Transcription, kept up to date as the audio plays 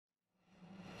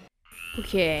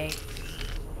Okay.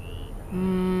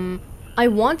 I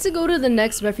want to go to the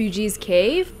next refugee's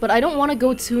cave, but I don't want to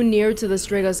go too near to the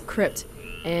Striga's crypt.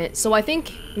 So I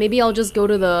think maybe I'll just go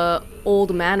to the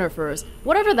old manor first.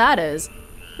 Whatever that is.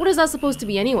 What is that supposed to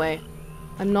be anyway?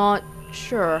 I'm not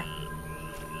sure.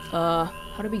 How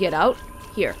do we get out?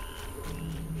 Here.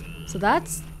 So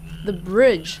that's the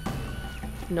bridge.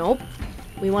 Nope.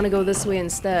 We want to go this way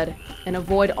instead and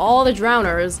avoid all the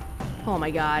drowners. Oh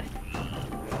my god.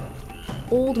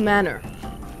 Old manor.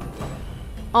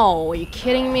 Oh, are you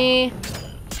kidding me?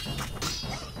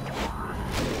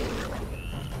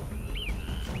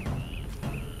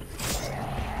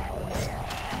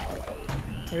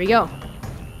 There we go.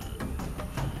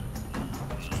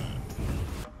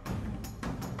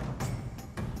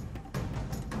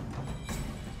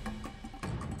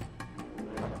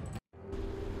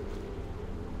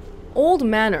 Old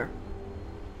manor.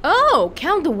 Oh,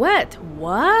 Count the Wet.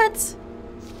 What?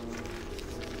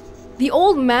 The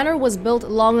old manor was built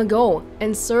long ago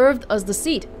and served as the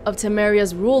seat of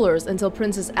Temeria's rulers until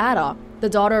Princess Adda, the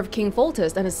daughter of King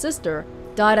Foltest and his sister,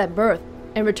 died at birth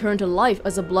and returned to life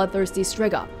as a bloodthirsty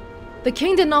Striga. The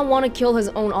king did not want to kill his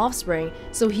own offspring,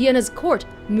 so he and his court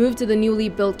moved to the newly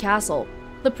built castle.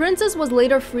 The princess was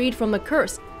later freed from the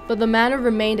curse, but the manor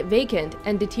remained vacant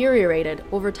and deteriorated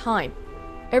over time.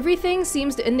 Everything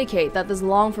seems to indicate that this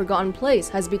long-forgotten place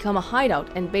has become a hideout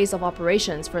and base of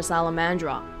operations for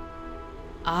Salamandra.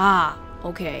 Ah,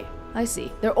 okay, I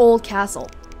see. Their old castle.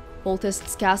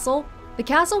 Foltest's castle? The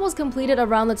castle was completed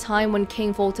around the time when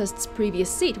King Foltest's previous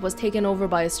seat was taken over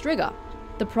by a Striga,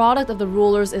 the product of the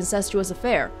ruler's incestuous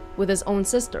affair with his own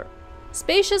sister.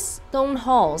 Spacious stone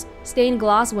halls, stained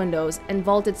glass windows, and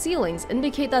vaulted ceilings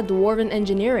indicate that dwarven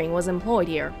engineering was employed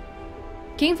here.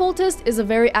 King Foltest is a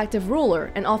very active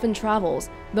ruler and often travels,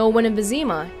 though when in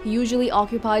Vizima, he usually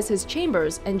occupies his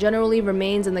chambers and generally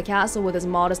remains in the castle with his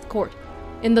modest court.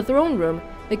 In the throne room,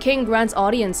 the king grants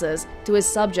audiences to his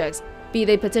subjects, be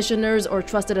they petitioners or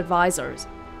trusted advisors.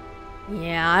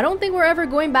 Yeah, I don't think we're ever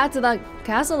going back to that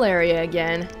castle area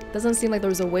again. Doesn't seem like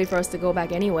there's a way for us to go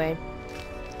back anyway.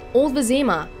 Old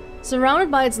Vizima. Surrounded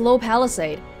by its low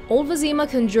palisade, Old Vizima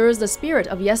conjures the spirit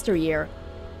of yesteryear,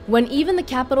 when even the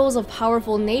capitals of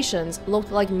powerful nations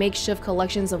looked like makeshift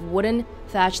collections of wooden,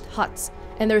 thatched huts,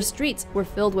 and their streets were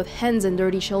filled with hens and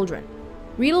dirty children.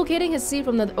 Relocating his seat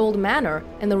from the old manor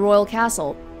in the royal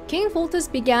castle, King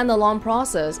Foltest began the long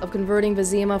process of converting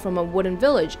Vizima from a wooden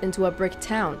village into a brick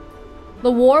town.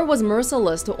 The war was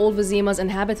merciless to Old Vizima's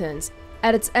inhabitants.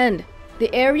 At its end,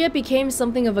 the area became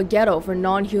something of a ghetto for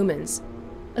non-humans.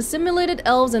 Assimilated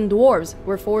elves and dwarves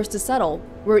were forced to settle,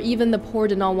 where even the poor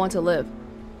did not want to live.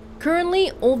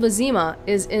 Currently, Old Vizima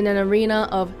is in an arena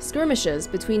of skirmishes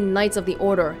between Knights of the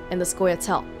Order and the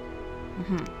Scoia'tael.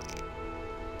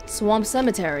 Swamp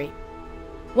Cemetery.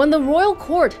 When the royal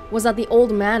court was at the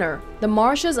old manor, the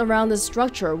marshes around the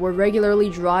structure were regularly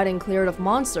dried and cleared of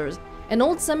monsters. An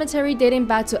old cemetery dating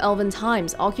back to elven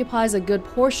times occupies a good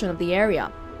portion of the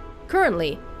area.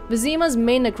 Currently, Vizima's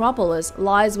main necropolis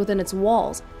lies within its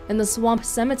walls, and the Swamp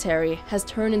Cemetery has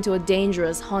turned into a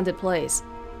dangerous, haunted place.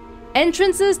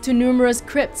 Entrances to numerous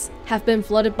crypts have been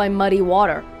flooded by muddy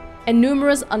water, and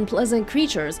numerous unpleasant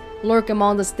creatures lurk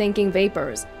among the stinking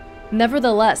vapors.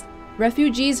 Nevertheless,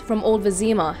 refugees from Old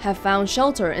Vizima have found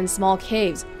shelter in small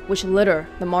caves which litter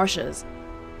the marshes.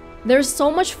 There's so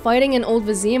much fighting in Old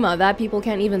Vizima that people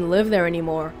can't even live there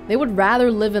anymore. They would rather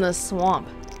live in a swamp.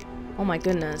 Oh my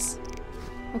goodness.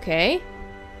 Okay.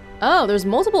 Oh, there's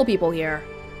multiple people here.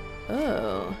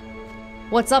 Oh.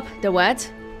 What's up,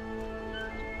 DeWet?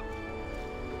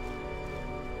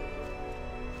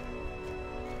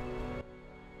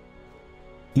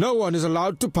 No one is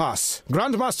allowed to pass.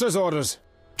 Grandmaster's orders.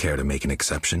 Care to make an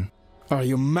exception? Are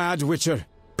you mad, Witcher?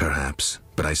 Perhaps,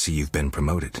 but I see you've been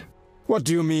promoted. What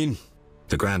do you mean?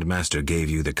 The Grandmaster gave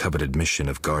you the coveted mission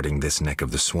of guarding this neck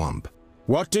of the swamp.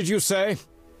 What did you say?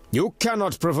 You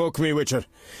cannot provoke me, Witcher.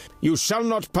 You shall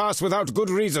not pass without good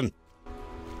reason.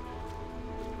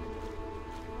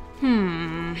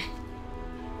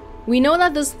 We know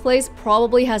that this place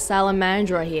probably has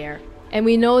Salamandra here, and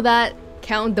we know that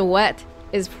Count DeWet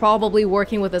is probably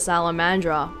working with the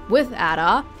Salamandra, with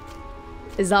Adda.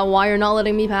 Is that why you're not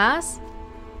letting me pass?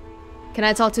 Can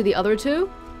I talk to the other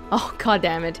two? Oh, god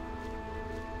damn it.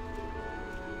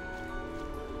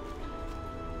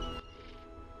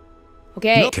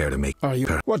 Okay. No. Care to make... Are you...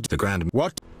 What? The Grand...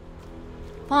 What?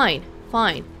 Fine,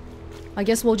 fine. I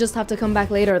guess we'll just have to come back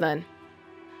later then.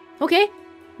 Okay.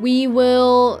 We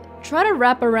will try to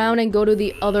wrap around and go to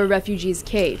the other refugees'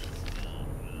 cave.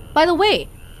 By the way,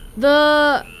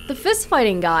 the The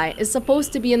fist-fighting guy is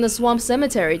supposed to be in the swamp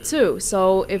cemetery too,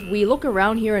 so if we look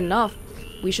around here enough,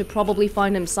 we should probably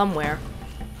find him somewhere.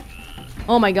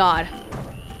 Oh my god.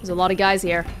 There's a lot of guys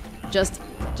here. Just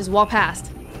walk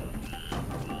past.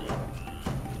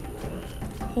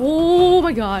 Oh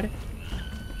my god.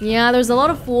 Yeah, there's a lot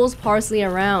of fool's parsley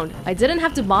around. I didn't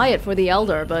have to buy it for the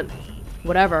elder, but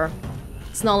whatever.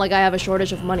 It's not like I have a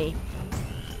shortage of money.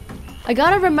 I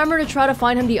gotta remember to try to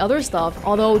find him the other stuff,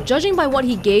 although judging by what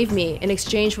he gave me in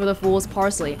exchange for the fool's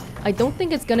parsley, I don't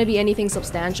think it's gonna be anything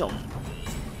substantial.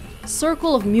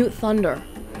 Circle of Mute Thunder.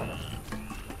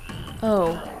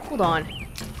 Oh, hold on.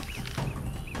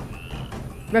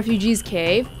 Refugees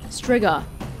Cave, Striga.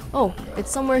 Oh,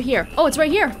 it's somewhere here. Oh, it's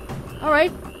right here!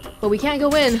 Alright, but we can't go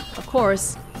in, of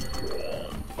course.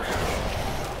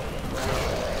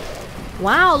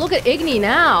 Wow, look at Igni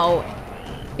now!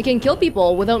 It can kill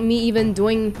people without me even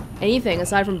doing anything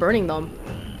aside from burning them.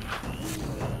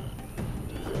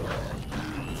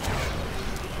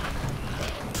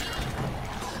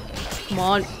 Come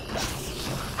on.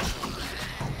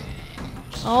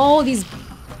 Oh, these...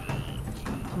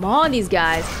 Come on, these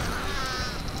guys.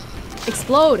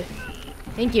 Explode.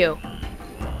 Thank you.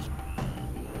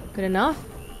 Good enough?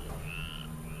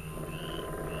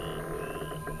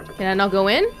 Can I not go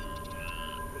in?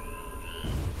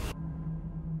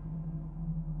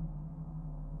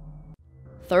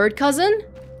 Third cousin?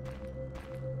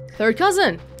 Third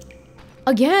cousin!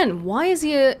 Again, why is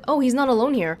he oh, he's not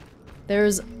alone here.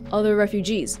 There's other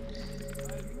refugees.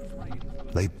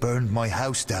 They burned my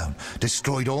house down,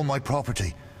 destroyed all my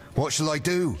property. What shall I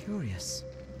do? Curious.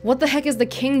 What the heck is the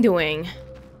king doing?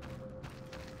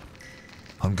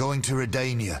 I'm going to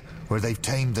Redania, where they've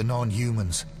tamed the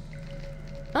non-humans.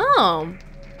 Oh.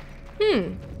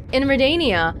 In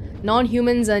Redania,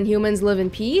 non-humans and humans live in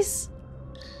peace?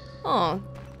 Oh.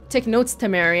 Take notes,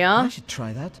 Temeria. I should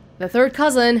try that. The third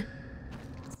cousin.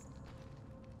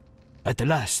 At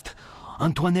last.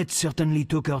 Antoinette certainly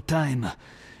took her time.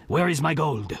 Where is my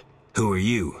gold? Who are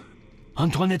you?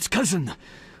 Antoinette's cousin.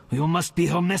 You must be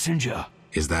her messenger.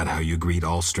 Is that how you greet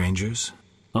all strangers?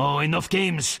 Oh, enough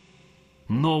games.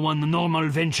 No one normal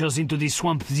ventures into the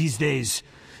swamp these days.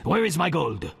 Where is my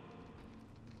gold?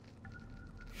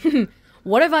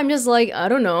 What if I'm just like, I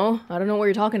don't know what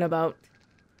you're talking about.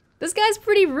 This guy's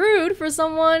pretty rude for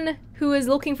someone who is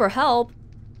looking for help.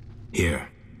 Here.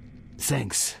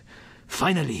 Thanks.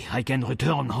 Finally, I can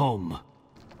return home.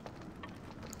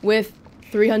 With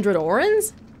 300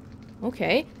 orens?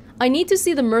 Okay. I need to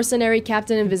see the mercenary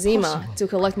captain in Vizima to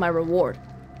collect my reward.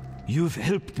 You've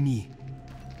helped me.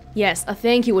 Yes, a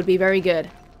thank you would be very good.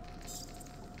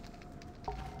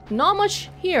 Not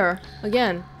much here,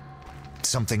 again.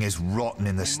 Something is rotten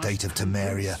in the state of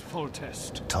Temeria.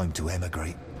 Time to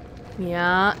emigrate.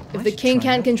 Yeah, if the king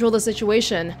can't control the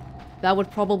situation, that would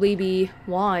probably be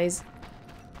wise.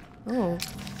 Oh.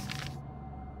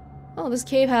 Oh, this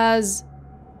cave has...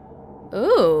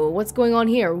 Oh, what's going on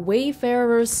here?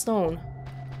 Wayfarer's Stone.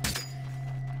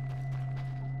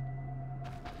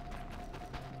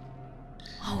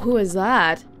 Oh, who is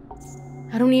that?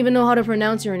 I don't even know how to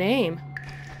pronounce your name.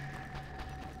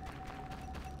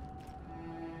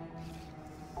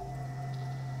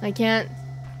 I can't...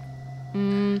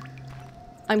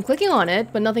 I'm clicking on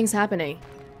it, but nothing's happening.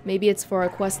 Maybe it's for a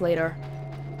quest later.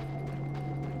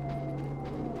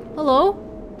 Hello?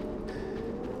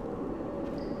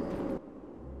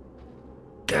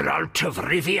 Geralt of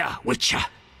Rivia, Witcher.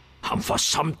 And for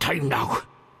some time now,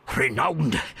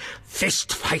 renowned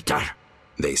fist fighter.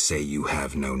 They say you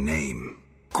have no name.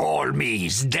 Call me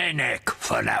Zdenek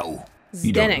for now.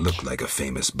 You don't look like a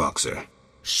famous boxer.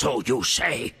 So you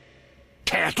say.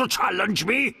 Care to challenge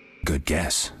me? Good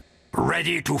guess.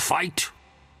 Ready to fight?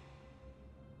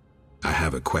 I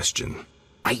have a question.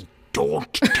 I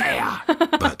don't care.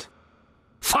 But...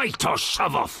 Fight or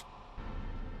shove off.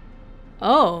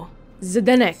 Oh,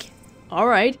 Zdenek.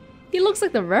 Alright. He looks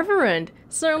like the Reverend.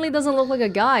 Certainly doesn't look like a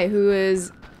guy who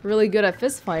is really good at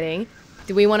fist fighting.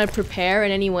 Do we want to prepare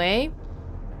in any way?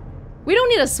 We don't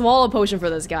need a swallow potion for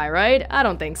this guy, right? I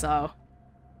don't think so.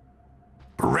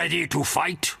 Ready to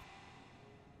fight?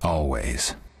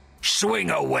 Always. Swing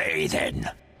away,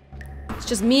 then. It's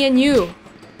just me and you.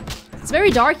 It's very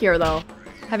dark here, though.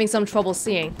 Having some trouble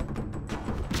seeing.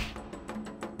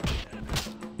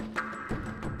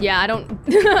 Yeah, I don't...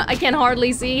 I can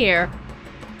hardly see here.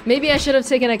 Maybe I should have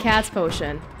taken a cat's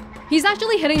potion. He's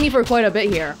actually hitting me for quite a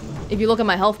bit here, if you look at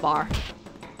my health bar.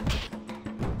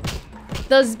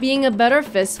 Does being a better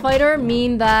fist fighter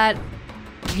mean that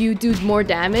you do more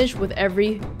damage with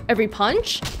every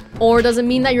punch? Or does it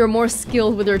mean that you're more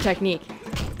skilled with your technique?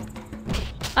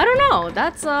 I don't know.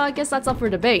 That's, I guess that's up for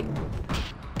debate.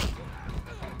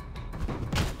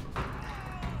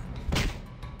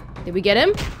 Did we get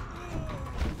him?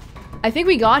 I think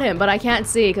we got him, but I can't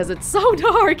see because it's so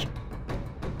dark.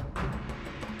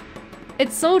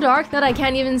 It's so dark that I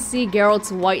can't even see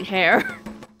Geralt's white hair.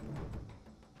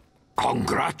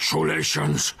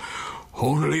 Congratulations.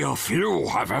 Only a few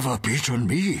have ever beaten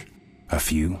me. A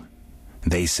few?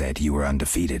 They said you were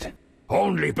undefeated.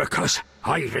 Only because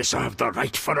I reserve the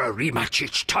right for a rematch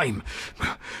each time.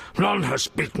 None has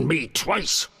beaten me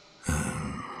twice.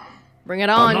 Bring it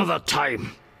on. Another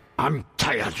time. I'm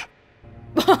tired.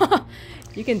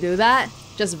 You can do that.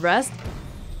 Just rest.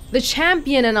 The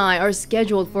champion and I are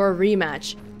scheduled for a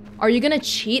rematch. Are you gonna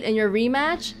cheat in your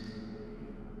rematch?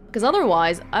 Because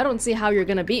otherwise, I don't see how you're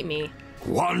gonna beat me.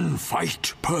 One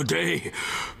fight per day.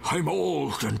 I'm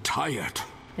old and tired.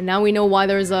 And now we know why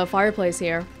there's a fireplace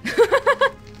here.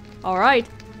 Alright.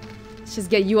 Let's just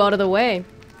get you out of the way.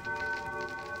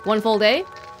 One full day?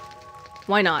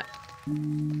 Why not?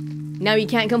 Now you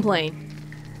can't complain.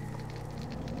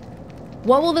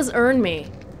 What will this earn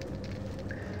me?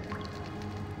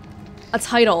 A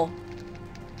title.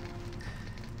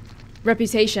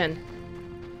 Reputation.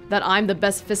 That I'm the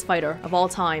best fistfighter of all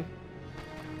time.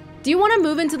 Do you want to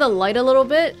move into the light a little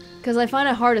bit? Because I find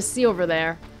it hard to see over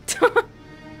there.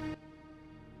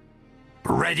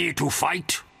 Ready to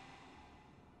fight?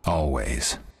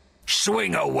 Always.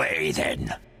 Swing away,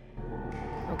 then.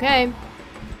 Okay.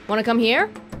 Wanna come here?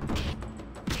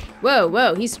 Whoa,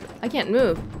 whoa, I can't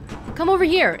move. Come over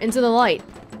here, into the light.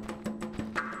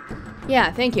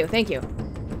 Yeah, thank you, thank you.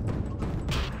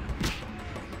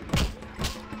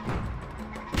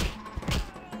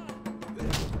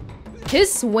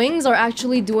 His swings are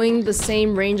actually doing the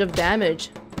same range of damage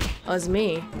as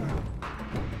me.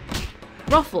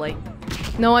 Roughly.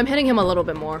 No, I'm hitting him a little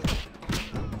bit more.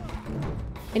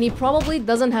 And he probably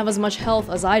doesn't have as much health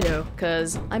as I do,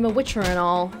 because I'm a witcher and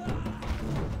all.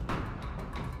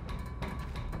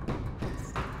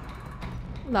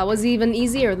 That was even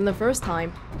easier than the first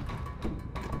time.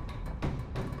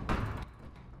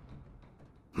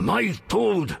 My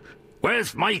toad!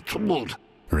 Where's my toad?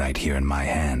 Right here in my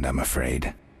hand, I'm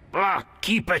afraid. Ah,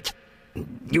 keep it!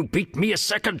 You beat me a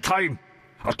second time!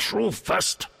 A true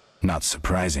fist! Not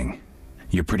surprising.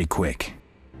 You're pretty quick.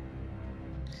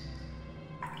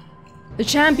 The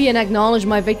champion acknowledged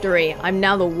my victory. I'm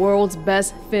now the world's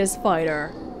best fist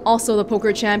fighter. Also the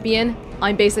poker champion.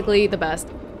 I'm basically the best.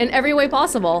 In every way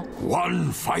possible.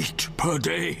 One fight per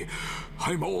day.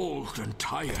 I'm old and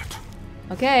tired.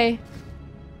 Okay.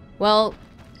 Well,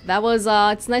 that was,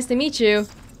 it's nice to meet you.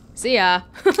 See ya.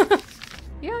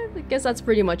 Yeah, I guess that's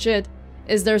pretty much it.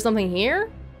 Is there something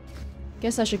here?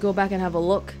 Guess I should go back and have a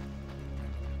look.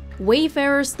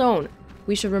 Wayfarer's Stone.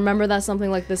 We should remember that something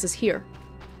like this is here.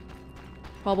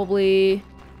 Probably...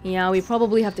 yeah, we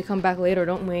probably have to come back later,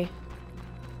 don't we?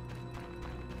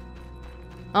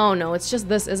 Oh no, it's just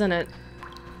this, isn't it?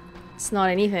 It's not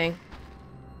anything.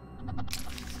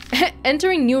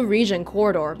 Entering new region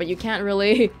corridor, but you can't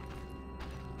really...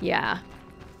 yeah.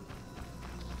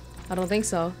 I don't think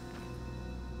so.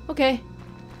 Okay.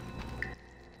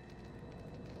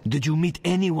 Did you meet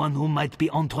anyone who might be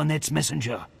Antoinette's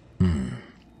messenger?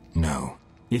 No.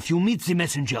 If you meet the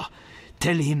messenger,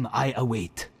 tell him I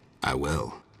await. I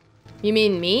will. You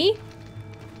mean me?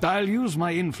 I'll use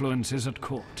my influences at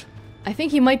court. I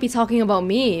think he might be talking about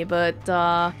me, but,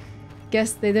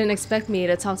 guess they didn't expect me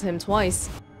to talk to him twice.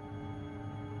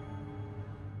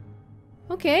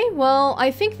 Okay, well, I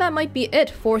think that might be it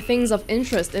for things of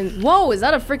interest in- whoa, is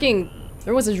that a freaking-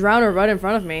 there was a drowner right in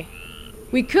front of me.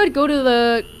 We could go to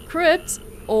the crypt,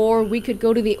 or we could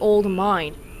go to the old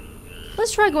mine.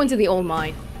 Let's try going to the old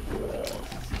mine.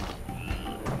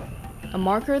 A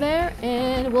marker there,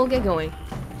 and we'll get going.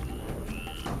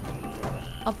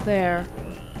 Up there.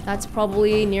 That's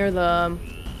probably near the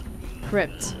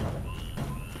crypt.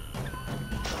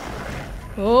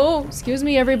 Oh, excuse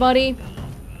me, everybody.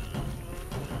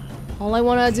 All I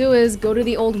want to do is go to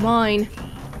the old mine.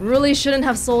 Really shouldn't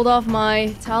have sold off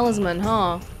my talisman,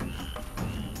 huh?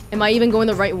 Am I even going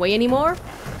the right way anymore?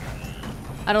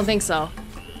 I don't think so.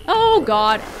 Oh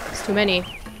god, it's too many.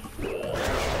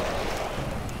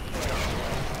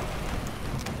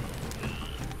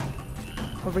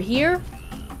 Over here?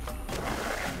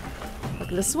 Like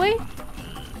this way?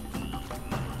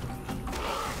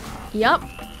 Yup.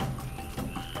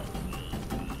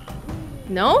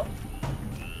 No?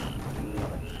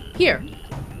 Here.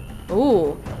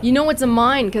 Ooh. You know it's a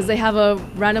mine because they have a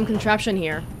random contraption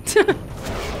here.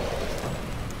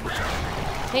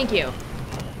 Thank you.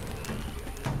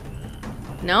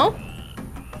 No?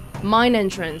 Mine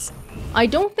entrance. I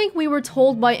don't think we were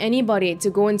told by anybody to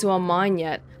go into a mine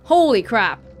yet. Holy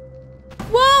crap.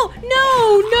 Whoa!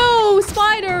 No! No!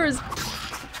 Spiders!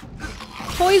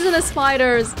 Poisonous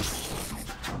spiders!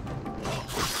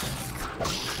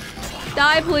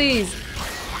 Die, please!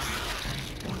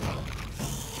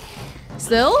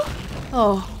 Still?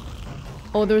 Oh.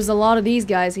 Oh, there's a lot of these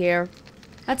guys here.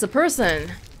 That's a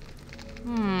person.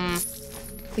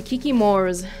 The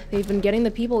Kikimores. They've been getting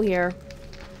the people here.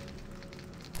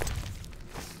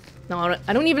 No,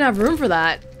 I don't even have room for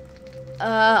that.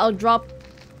 I'll drop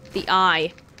the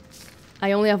eye.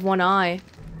 I only have one eye.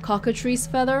 Cockatrice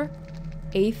feather?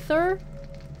 Aether?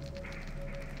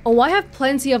 Oh, I have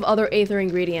plenty of other aether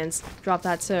ingredients. Drop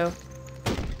that too.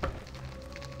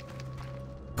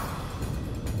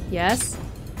 Yes?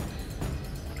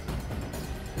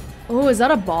 Oh, is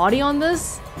that a body on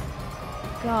this?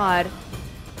 God.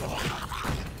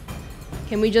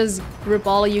 Can we just group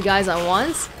all of you guys at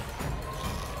once?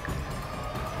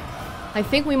 I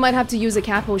think we might have to use a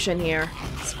cat potion here.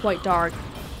 It's quite dark.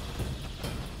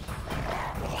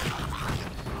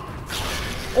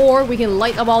 Or we can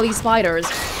light up all these spiders.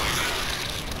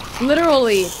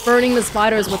 Literally burning the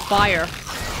spiders with fire.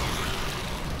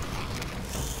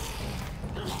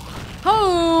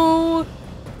 Ho!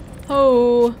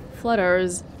 Ho!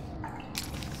 Flutters.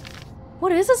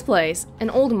 What is this place? An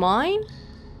old mine?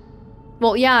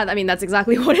 Well, yeah, I mean, that's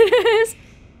exactly what it is.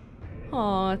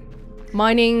 Aw.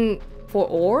 Mining for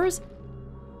ores?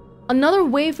 Another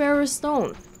Wayfarer's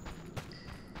stone.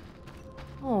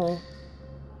 Oh.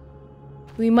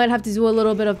 We might have to do a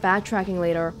little bit of backtracking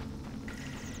later.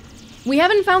 We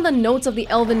haven't found the notes of the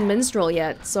Elven Minstrel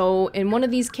yet, so in one of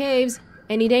these caves,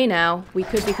 any day now, we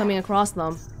could be coming across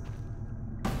them.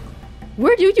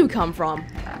 Where do you come from?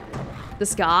 The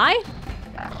sky?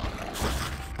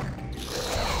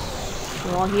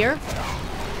 We're all here?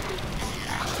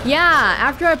 Yeah,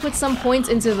 after I put some points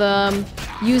into the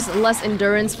use less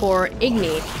endurance for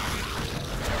Igni,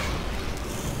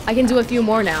 I can do a few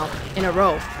more now in a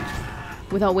row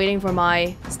without waiting for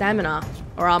my stamina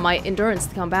or my endurance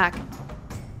to come back.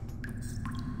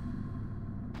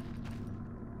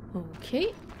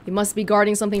 Okay, you must be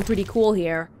guarding something pretty cool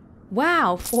here.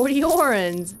 Wow, 40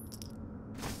 orans!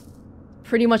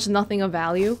 Pretty much nothing of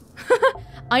value.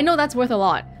 I know that's worth a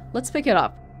lot. Let's pick it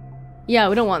up. Yeah,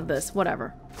 we don't want this.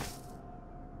 Whatever.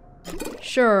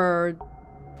 Sure.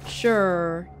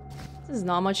 Sure. This is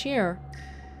not much here.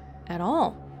 At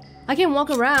all. I can walk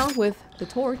around with the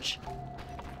torch.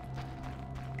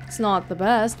 It's not the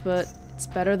best, but it's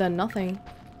better than nothing.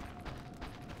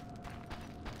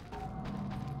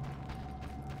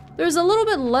 There's a little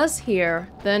bit less here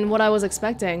than what I was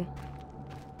expecting.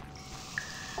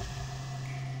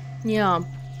 Yeah.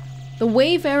 The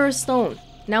Wayfarer's Stone.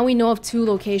 Now we know of 2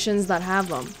 locations that have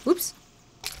them. Oops.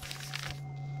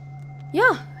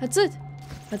 Yeah, that's it.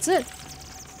 That's it.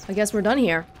 I guess we're done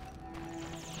here.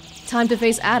 Time to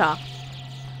face Adda.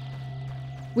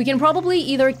 We can probably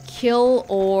either kill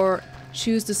or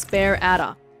choose to spare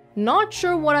Adda. Not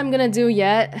sure what I'm gonna do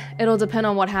yet. It'll depend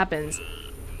on what happens.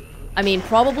 I mean,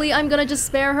 probably I'm gonna just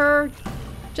spare her.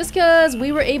 Just cause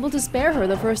we were able to spare her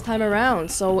the first time around.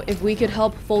 So if we could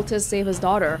help Foltest save his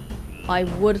daughter, I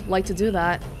would like to do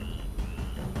that.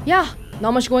 Yeah,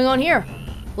 not much going on here.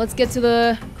 Let's get to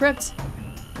the crypt.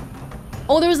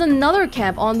 Oh, there's another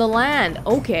camp on the land.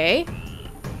 Okay.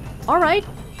 Alright.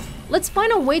 Let's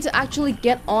find a way to actually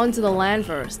get onto the land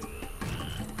first.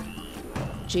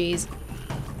 Jeez.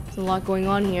 There's a lot going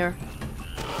on here.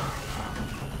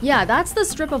 Yeah, that's the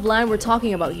strip of land we're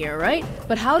talking about here, right?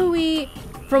 But how do we...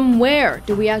 From where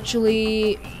do we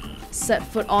actually set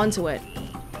foot onto it?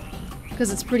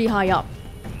 Because it's pretty high up.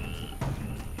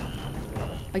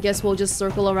 I guess we'll just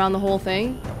circle around the whole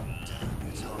thing.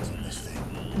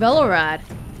 Velorad.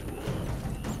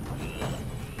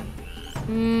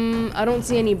 I don't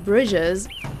see any bridges.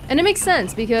 And it makes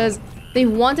sense because they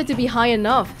want it to be high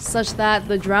enough such that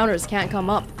the drowners can't come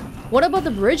up. What about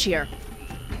the bridge here?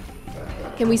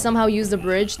 Can we somehow use the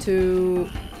bridge to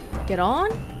get on?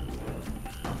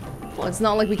 Well, it's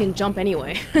not like we can jump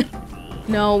anyway.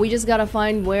 No, we just gotta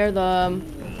find where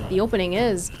the opening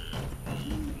is.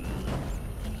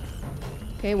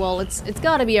 Okay, well, it's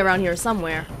gotta be around here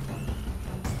somewhere.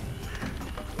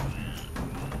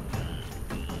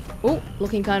 Oh,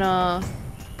 looking kinda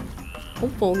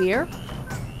hopeful here.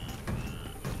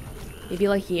 Maybe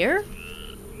like here?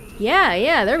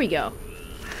 Yeah, there we go.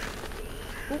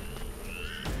 Oh.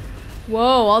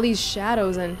 Whoa, all these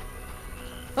shadows and...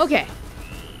 Okay.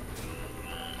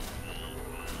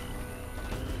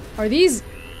 Are these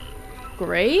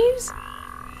graves?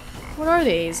 What are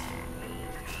these?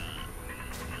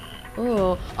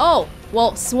 Oh. Oh!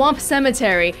 Well, Swamp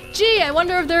Cemetery. Gee, I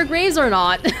wonder if there are graves or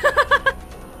not.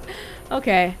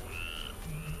 Okay.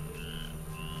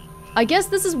 I guess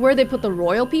this is where they put the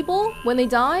royal people when they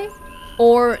die?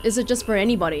 Or is it just for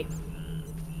anybody?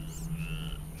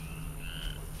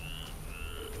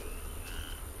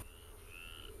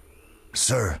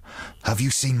 Sir, have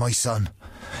you seen my son?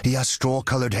 He has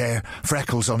straw-colored hair,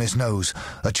 freckles on his nose,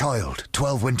 a child,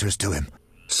 12 winters to him.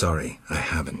 Sorry, I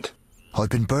haven't. I've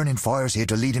been burning fires here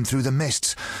to lead him through the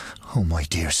mists. Oh, my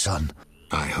dear son.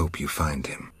 I hope you find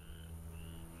him.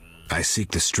 I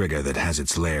seek the Striga that has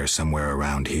its lair somewhere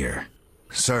around here.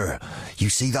 Sir, you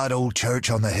see that old church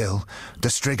on the hill? The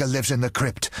Striga lives in the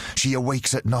crypt. She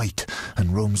awakes at night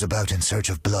and roams about in search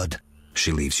of blood.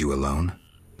 She leaves you alone?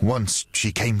 Once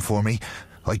she came for me.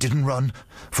 I didn't run,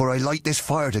 for I light this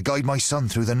fire to guide my son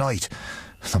through the night.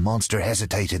 The monster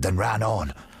hesitated, then ran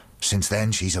on. Since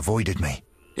then, she's avoided me.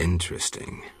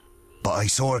 Interesting. But I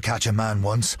saw her catch a man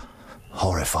once.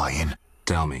 Horrifying.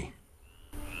 Tell me.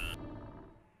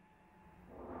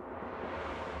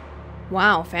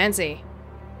 Wow, fancy.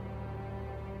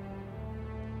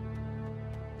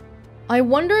 I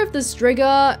wonder if the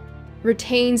Striga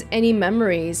retains any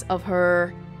memories of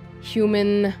her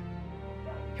human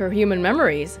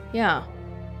memories. Yeah.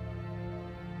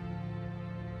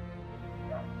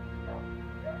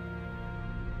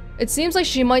 It seems like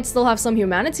she might still have some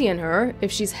humanity in her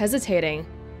if she's hesitating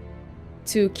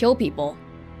to kill people.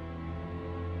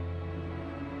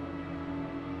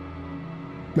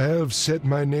 Elves set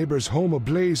my neighbor's home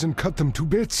ablaze and cut them to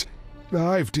bits.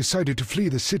 I've decided to flee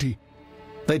the city.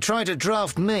 They tried to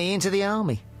draft me into the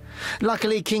army.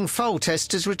 Luckily, King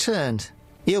Foltest has returned.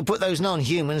 He'll put those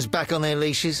non-humans back on their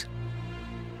leashes.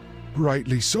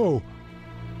 Rightly so.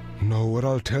 Know what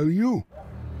I'll tell you?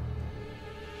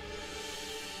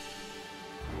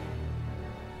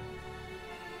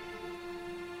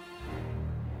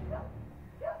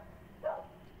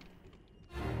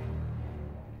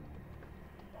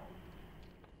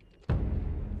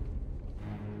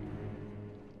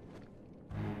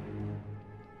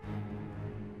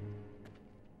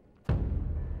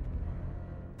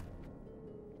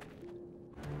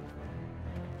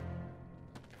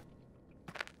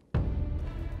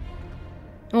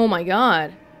 Oh my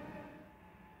god.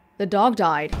 The dog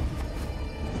died.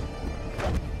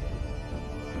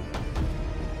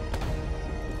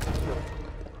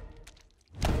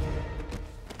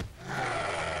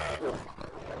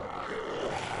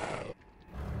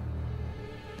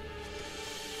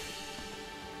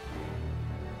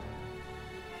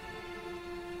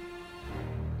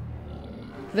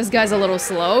 This guy's a little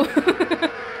slow.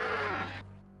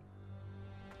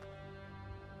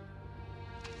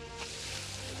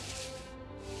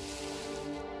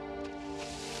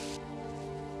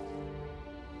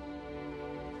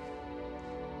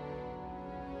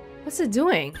 What's it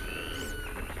doing?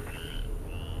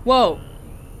 Whoa.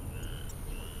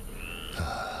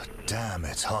 Damn,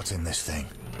 it's hot in this thing.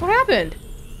 What happened?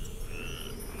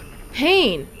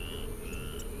 Pain.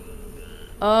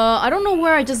 I don't know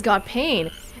where I just got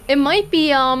pain. It might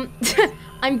be, I'm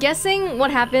guessing what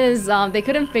happened is, they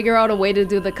couldn't figure out a way to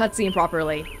do the cutscene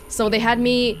properly. So they had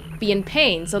me be in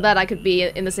pain so that I could be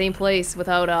in the same place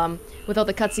without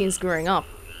the cutscene screwing up.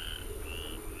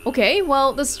 Okay,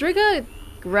 well, the Striga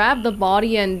grabbed the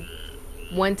body and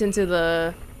went into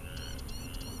the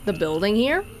building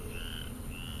here?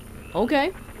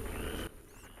 Okay.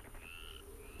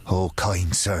 Oh,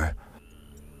 kind sir.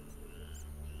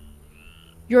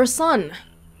 Your son.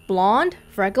 Blonde?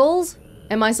 Freckles?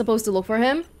 Am I supposed to look for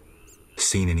him?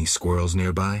 Seen any squirrels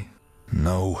nearby?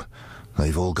 No.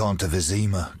 They've all gone to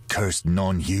Vizima, cursed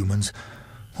non-humans.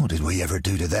 What did we ever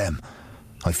do to them?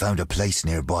 I found a place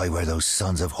nearby where those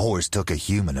sons of whores took a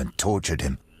human and tortured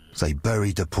him. They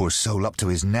buried the poor soul up to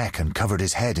his neck and covered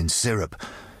his head in syrup.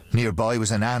 Nearby was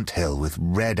an ant hill with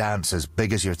red ants as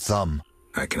big as your thumb.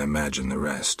 I can imagine the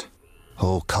rest.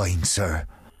 Oh, kind sir.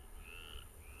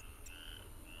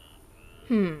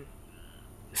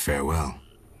 Farewell.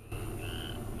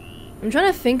 I'm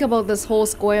trying to think about this whole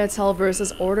Scoia'tael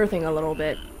versus Order thing a little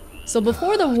bit. So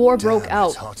before the war broke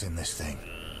out, It's hot in this thing.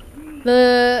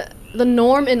 the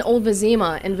norm in Old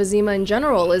Vizima, and Vizima in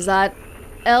general, is that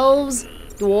elves,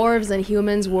 dwarves, and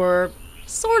humans were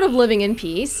sort of living in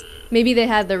peace. Maybe they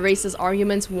had their racist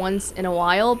arguments once in a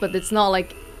while, but it's not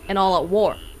like an all-out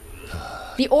war.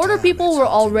 The Order people were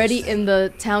already in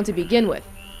the town to begin with.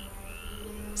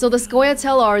 So the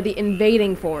Scoia'tael are the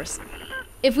invading force.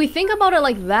 If we think about it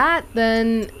like that,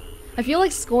 then I feel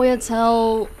like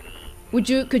Scoia'tael...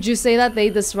 Could you say that they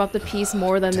disrupt the peace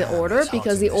more than the Order?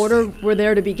 Because the Order were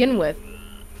there to begin with.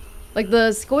 Like,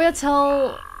 the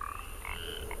Scoia'tael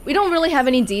We don't really have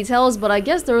any details, but I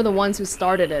guess they're the ones who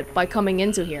started it by coming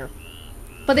into here.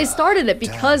 But they started it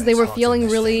because they were feeling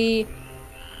really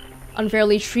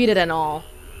unfairly treated and all.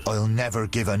 I'll never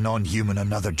give a non-human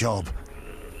another job.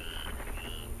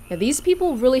 Yeah, these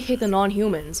people really hate the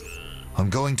non-humans.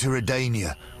 I'm going to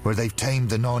Redania, where they've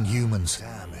tamed the non-humans.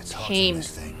 Damn, it's hot in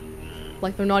this thing.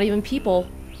 Like they're not even people.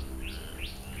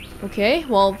 Okay,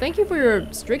 well, thank you for your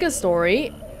Striga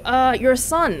story. Your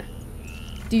son.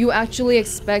 Do you actually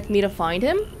expect me to find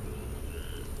him?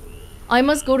 I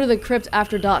must go to the crypt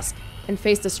after dusk and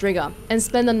face the Striga and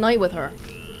spend the night with her.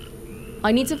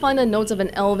 I need to find the notes of an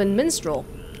elven minstrel.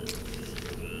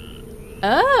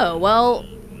 Oh, well,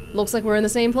 looks like we're in the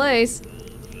same place.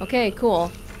 Okay,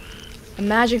 cool. A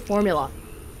magic formula.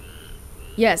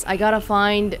 Yes, I gotta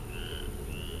find a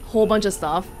whole bunch of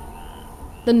stuff.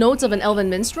 The notes of an elven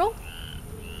minstrel?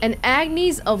 And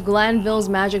Agnes of Glanville's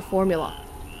magic formula.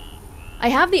 I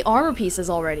have the armor pieces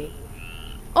already.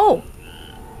 Oh!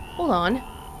 Hold on.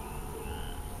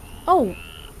 Oh,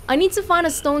 I need to find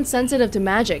a stone sensitive to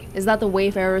magic. Is that the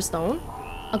Wayfarer's Stone?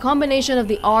 A combination of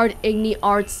the Ard Igni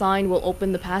Ard sign will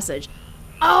open the passage.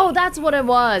 Oh, that's what it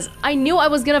was! I knew I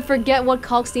was gonna forget what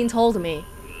Kalkstein told me.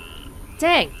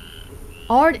 Dang.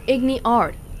 Ard Igni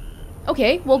Ard.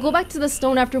 Okay, we'll go back to the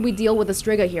stone after we deal with the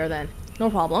Striga here then.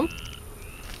 No problem.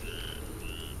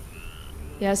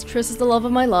 Yes, Triss is the love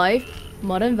of my life.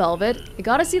 Mud and Velvet. I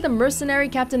gotta see the mercenary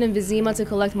captain in Vizima to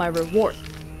collect my reward.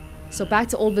 So back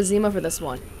to old Vizima for this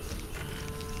one.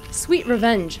 Sweet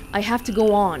revenge. I have to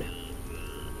go on.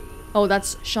 Oh,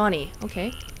 that's Shawnee.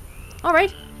 Okay.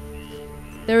 Alright.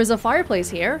 There is a fireplace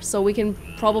here, so we can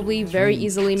probably very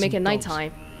easily make it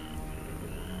nighttime.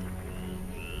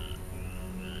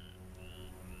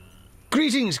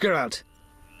 Greetings, Geralt.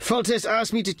 Foltest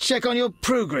asked me to check on your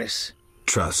progress.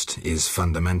 Trust is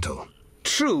fundamental.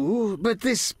 True, but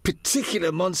this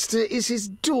particular monster is his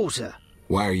daughter.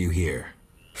 Why are you here?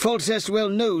 Foltest well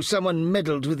knows someone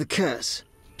meddled with the curse.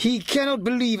 He cannot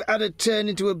believe Adda turned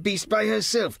into a beast by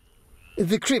herself.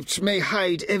 The crypt may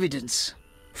hide evidence.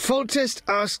 Foltest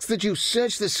asks that you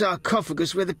search the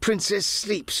sarcophagus where the princess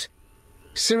sleeps.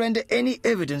 Surrender any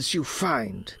evidence you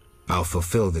find. I'll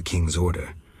fulfill the king's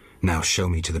order. Now show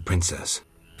me to the princess.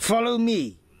 Follow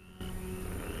me.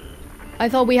 I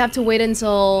thought we have to wait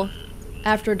until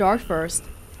after dark first.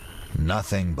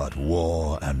 Nothing but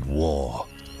war and war.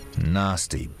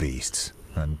 Nasty beasts.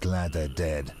 I'm glad they're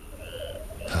dead.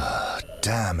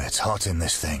 Damn, it's hot in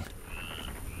this thing.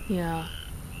 Yeah.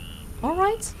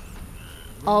 Alright.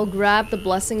 I'll grab the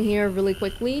blessing here really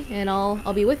quickly, and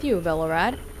I'll be with you,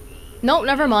 Velorad. Nope,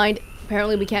 never mind.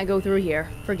 Apparently we can't go through here.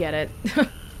 Forget it.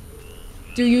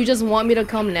 Do you just want me to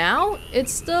come now?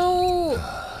 It's still...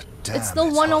 Damn, it's still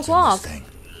it's 1 hot in o'clock. this thing.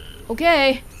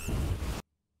 Okay.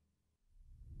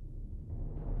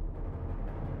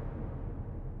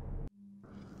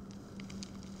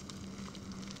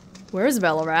 Where's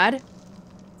Velorad?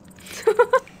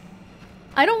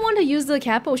 I don't want to use the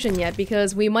cat potion yet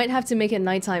because we might have to make it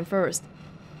nighttime first.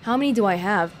 How many do I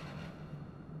have?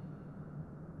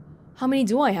 How many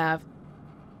do I have?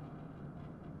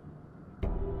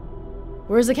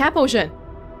 Where's the cat potion?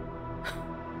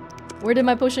 Where did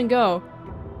my potion go?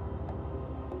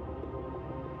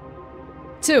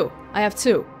 2. I have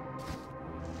 2.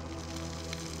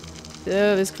 Ugh,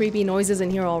 there's creepy noises in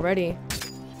here already.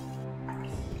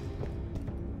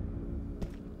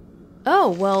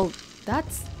 Oh, well,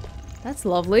 that's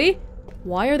lovely.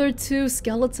 Why are there 2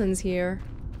 skeletons here?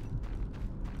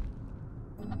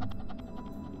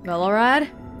 Velorad?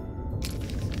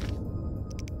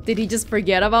 Did he just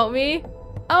forget about me?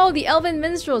 Oh, the Elven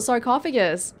Minstrel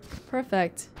sarcophagus.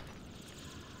 Perfect.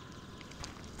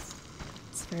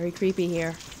 It's very creepy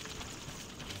here.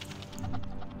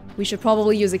 We should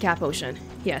probably use a cat potion.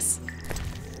 Yes.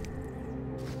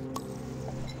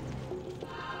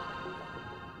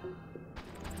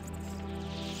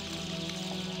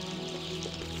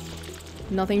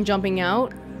 Nothing jumping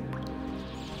out.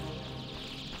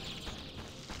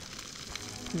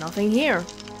 Nothing here.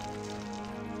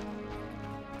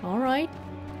 Alright.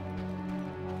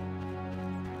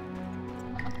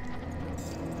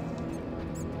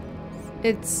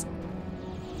 It's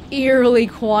eerily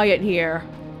quiet here.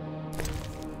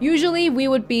 Usually we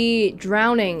would be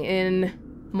drowning in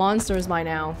monsters by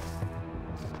now.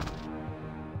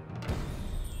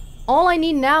 All I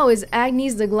need now is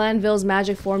Agnes de Glanville's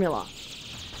magic formula,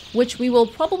 which we will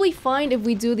probably find if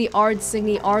we do the Ard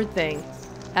Signy Ard thing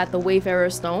at the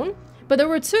Wayfarer's Stone. But there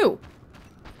were 2.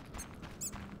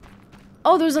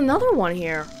 Oh, there's another one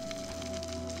here.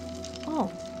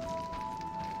 Oh.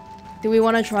 Do we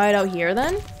want to try it out here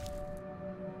then?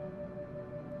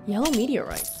 Yellow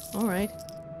meteorite. Alright.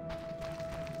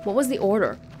 What was the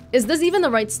order? Is this even the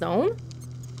right stone?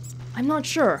 I'm not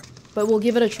sure, but we'll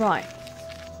give it a try.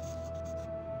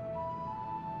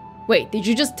 Wait, did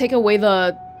you just take away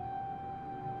the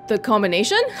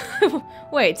combination?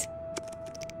 Wait.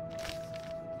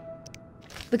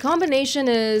 The combination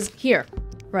is here.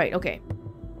 Right, okay.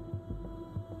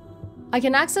 I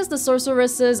can access the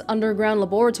sorceress's underground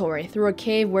laboratory through a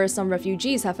cave where some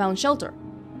refugees have found shelter.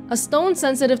 A stone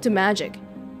sensitive to magic.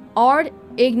 Ard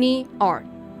Igni Ard.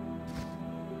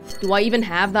 Do I even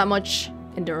have that much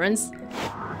endurance?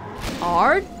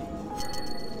 Ard?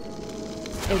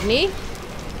 Igni?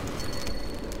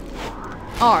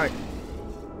 Ard.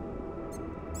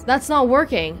 That's not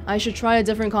working. I should try a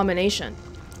different combination.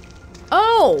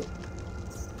 Oh!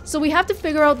 So we have to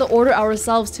figure out the order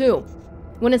ourselves too.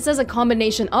 When it says a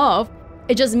combination of,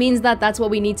 it just means that that's what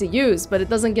we need to use, but it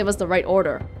doesn't give us the right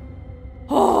order.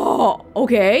 Oh,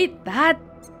 okay. That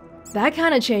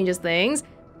kind of changes things.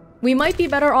 We might be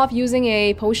better off using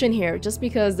a potion here, just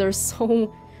because there's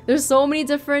so many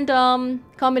different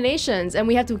combinations, and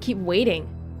we have to keep waiting.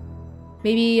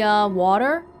 Maybe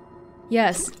water?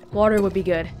 Yes, water would be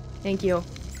good. Thank you.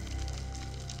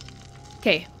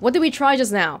 Okay, what did we try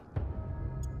just now?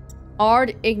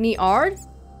 Ard Igni Ard?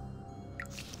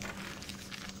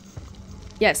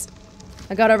 Yes,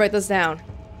 I gotta write this down.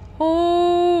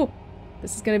 Oh,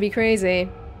 this is gonna be crazy.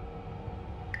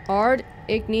 Ard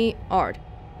Igni Ard.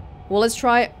 Well, let's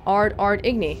try Ard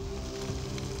Igni.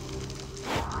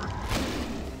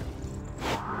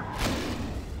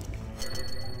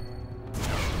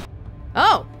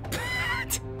 Oh!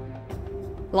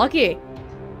 Lucky.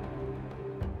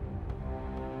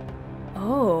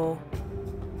 Oh.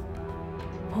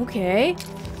 Okay.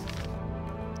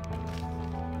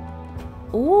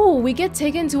 Oh, we get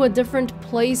taken to a different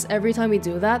place every time we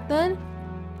do that then?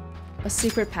 A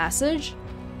secret passage?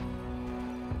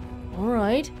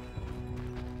 Alright.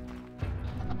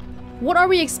 What are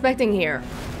we expecting here?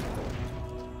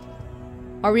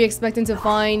 Are we expecting to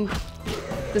find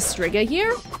the Striga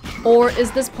here? Or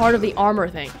is this part of the armor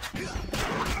thing?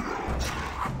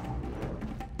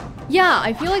 Yeah,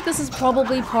 I feel like this is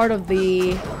probably part of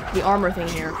the armor thing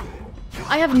here.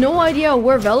 I have no idea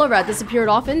where Velorat disappeared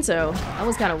off into. That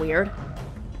was kind of weird.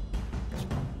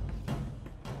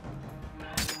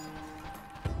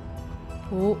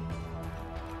 Oh.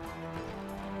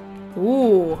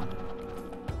 Ooh.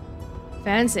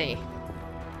 Fancy.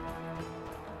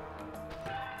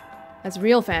 That's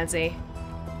real fancy.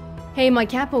 Hey, my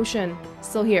cat potion.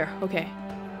 Still here. Okay.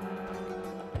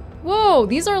 Whoa,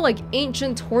 these are like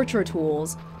ancient torture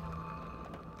tools.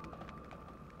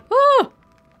 Ah!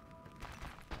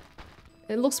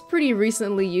 It looks pretty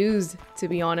recently used, to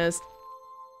be honest.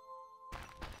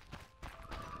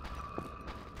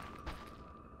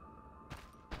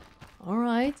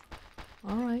 Alright.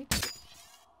 Alright.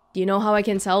 Do you know how I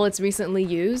can tell it's recently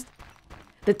used?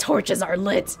 The torches are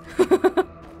lit!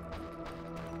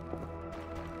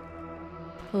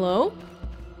 Hello?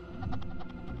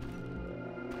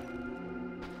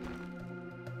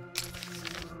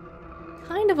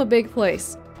 Kind of a big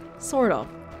place. Sort of.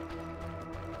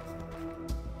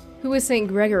 Who is St.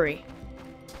 Gregory?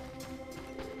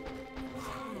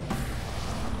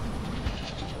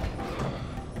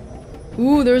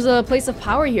 Ooh, there's a place of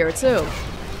power here, too.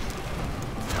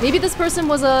 Maybe this person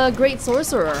was a great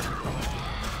sorcerer.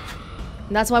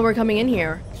 And that's why we're coming in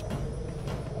here.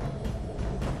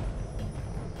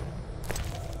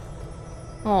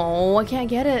 Oh, I can't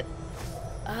get it.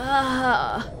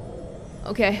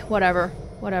 Okay, whatever.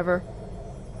 Whatever.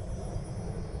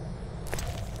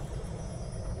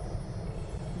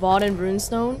 Vauden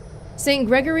runestone. St.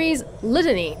 Gregory's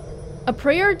Litany. A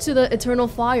prayer to the eternal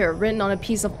fire written on a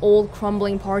piece of old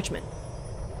crumbling parchment.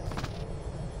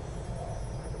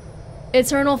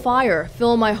 Eternal fire,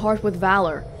 fill my heart with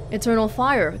valor. Eternal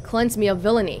fire, cleanse me of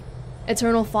villainy.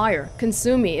 Eternal fire,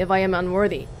 consume me if I am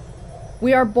unworthy.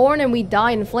 We are born and we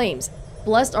die in flames.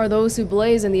 Blessed are those who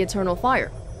blaze in the eternal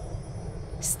fire.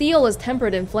 Steel is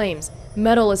tempered in flames.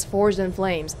 Metal is forged in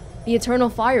flames. The eternal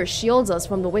fire shields us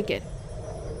from the wicked.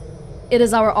 It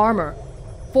is our armor,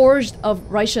 forged of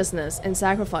righteousness and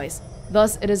sacrifice.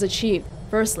 Thus it is achieved,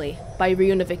 firstly, by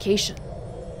reunification.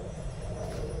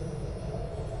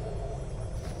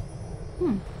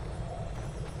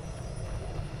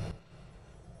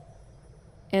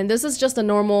 And this is just a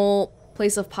normal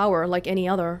place of power like any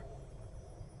other.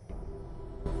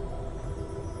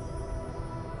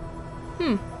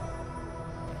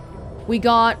 We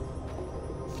got...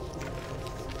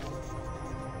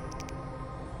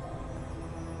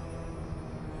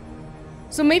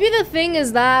 So maybe the thing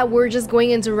is that we're just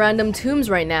going into random tombs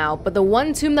right now, but the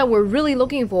one tomb that we're really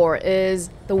looking for is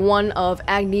the one of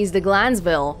Agnes de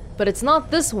Glansville, but it's not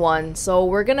this one, so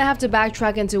we're gonna have to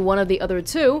backtrack into one of the other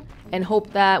two and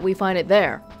hope that we find it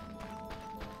there.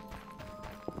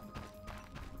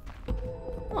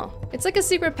 Oh, it's like a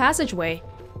secret passageway.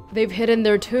 They've hidden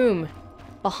their tomb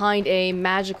behind a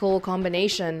magical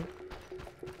combination.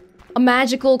 A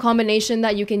magical combination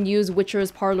that you can use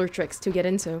Witcher's parlor tricks to get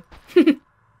into. Can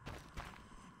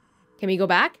we go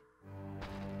back?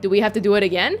 Do we have to do it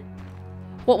again?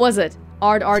 What was it?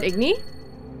 Ard Igni?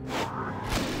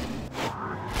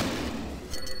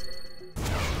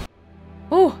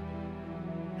 Oh!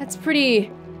 That's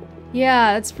pretty...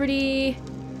 Yeah, that's pretty...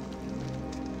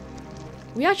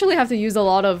 We actually have to use a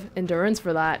lot of endurance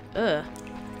for that. Ugh.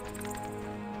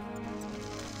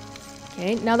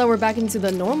 Okay, now that we're back into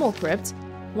the normal crypt,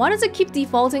 why does it keep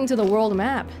defaulting to the world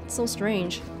map? It's so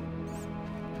strange.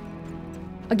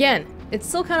 Again, it's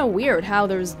still kind of weird how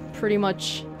there's pretty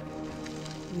much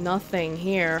nothing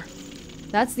here.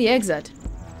 That's the exit.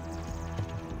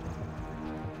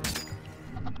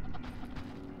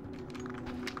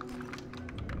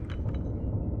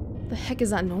 The heck is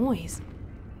that noise?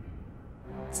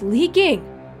 It's leaking!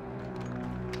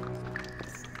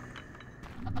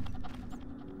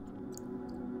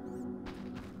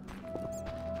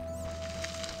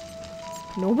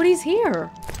 Nobody's here.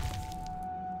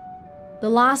 The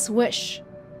last wish.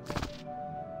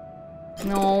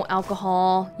 No,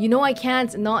 alcohol. You know I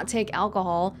can't not take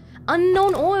alcohol.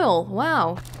 Unknown oil.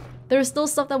 Wow. There's still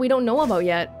stuff that we don't know about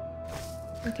yet.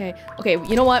 Okay. Okay,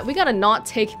 you know what? We gotta not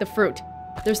take the fruit.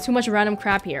 There's too much random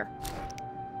crap here.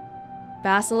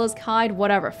 Basilisk hide,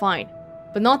 whatever, fine.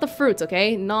 But not the fruits,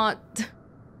 okay? Not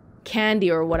candy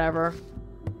or whatever.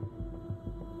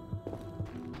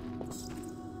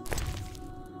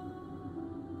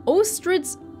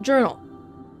 Ostrid's journal.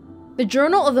 The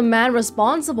journal of the man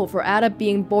responsible for Adda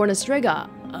being born a Striga.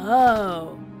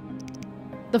 Oh.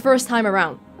 The first time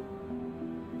around.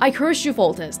 I curse you,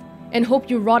 Foltest, and hope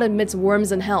you rot amidst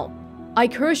worms in hell. I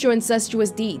curse your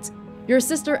incestuous deeds. Your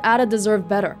sister Adda deserved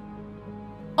better.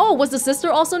 Oh, was the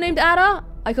sister also named Adda?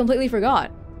 I completely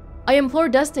forgot. I implore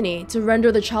destiny to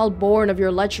render the child born of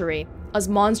your lechery as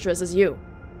monstrous as you.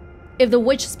 If the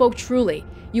witch spoke truly,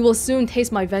 you will soon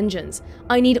taste my vengeance.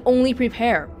 I need only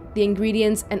prepare the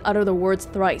ingredients and utter the words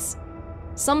thrice.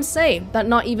 Some say that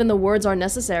not even the words are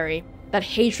necessary, that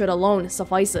hatred alone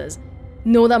suffices.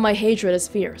 Know that my hatred is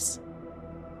fierce.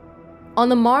 On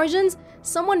the margins,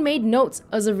 someone made notes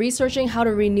as of researching how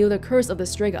to renew the curse of the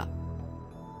Striga.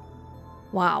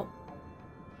 Wow.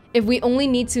 If we only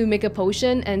need to make a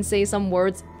potion and say some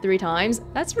words 3 times,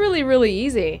 that's really, really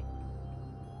easy.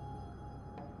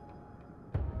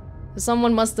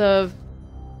 Someone must have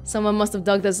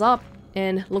dug this up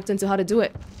and looked into how to do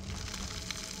it.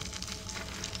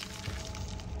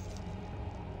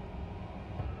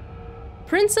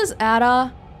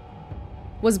 Princess-Adda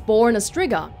was born a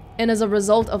Striga, and as a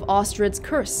result of Ostrid's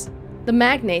curse, the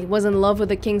magnate was in love with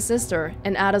the king's sister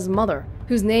and Adda's mother,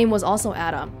 whose name was also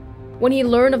Adda. When he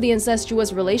learned of the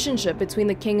incestuous relationship between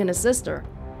the king and his sister,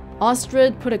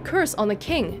 Ostrid put a curse on the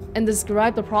king and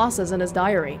described the process in his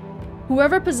diary.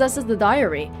 Whoever possesses the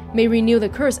diary may renew the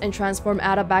curse and transform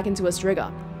Adda back into a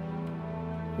Striga.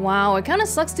 Wow, it kinda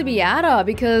sucks to be Adda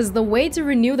because the way to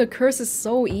renew the curse is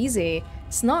so easy.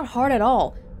 It's not hard at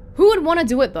all. Who would want to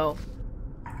do it though?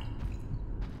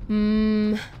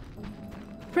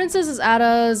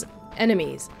 Princess-Adda's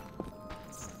enemies.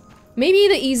 Maybe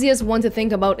the easiest one to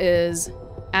think about is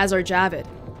Azar Javid.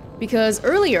 Because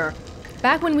earlier,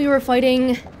 back when we were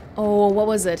fighting... Oh, what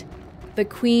was it? The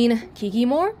Queen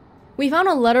Kikimor? We found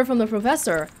a letter from the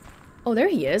professor. Oh, there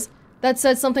he is. That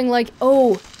said something like,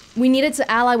 oh, we needed to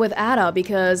ally with Adda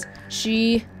because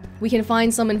we can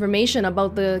find some information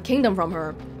about the kingdom from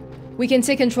her. We can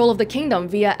take control of the kingdom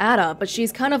via Adda, but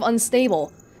she's kind of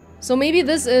unstable. So maybe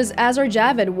this is Azar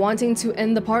Javid wanting to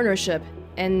end the partnership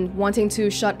and wanting to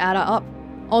shut Adda up.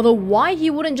 Although why he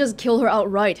wouldn't just kill her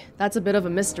outright, that's a bit of a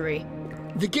mystery.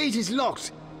 The gate is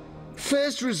locked.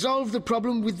 First resolve the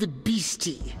problem with the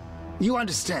beastie. You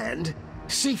understand?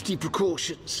 Safety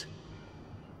precautions.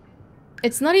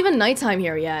 It's not even nighttime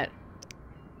here yet.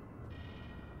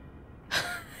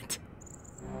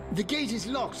 The gate is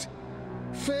locked.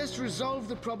 First resolve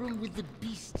the problem with the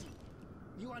beastie.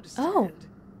 You understand? Oh.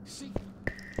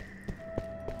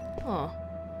 Oh.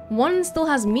 One still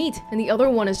has meat, and the other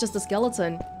one is just a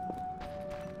skeleton.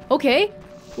 Okay.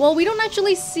 Well, we don't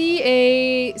actually see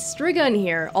a Striga in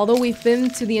here, although we've been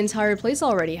to the entire place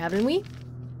already, haven't we?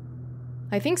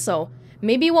 I think so.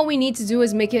 Maybe what we need to do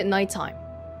is make it nighttime.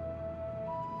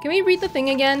 Can we read the thing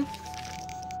again?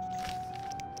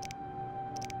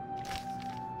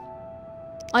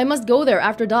 I must go there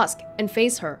after dusk and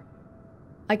face her.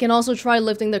 I can also try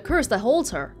lifting the curse that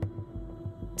holds her.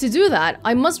 To do that,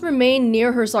 I must remain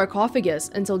near her sarcophagus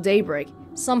until daybreak,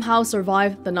 somehow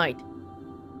survive the night.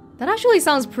 That actually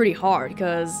sounds pretty hard,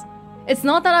 because it's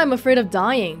not that I'm afraid of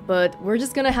dying, but we're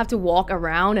just gonna have to walk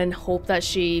around and hope that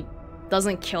she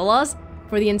doesn't kill us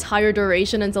for the entire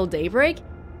duration until daybreak?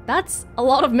 That's a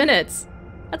lot of minutes.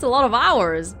 That's a lot of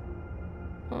hours.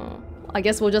 Oh, I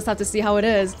guess we'll just have to see how it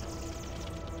is.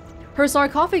 Her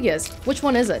sarcophagus, which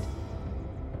one is it?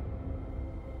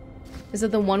 Is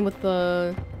it the one with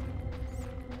the...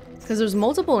 Because there's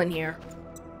multiple in here.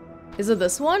 Is it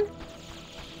this one?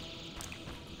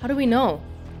 How do we know?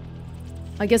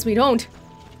 I guess we don't.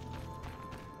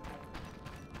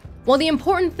 Well, the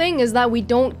important thing is that we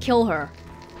don't kill her.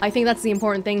 I think that's the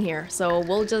important thing here, so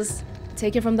we'll just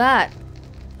take it from that.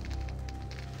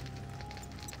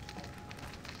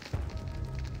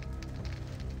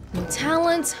 New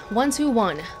talent,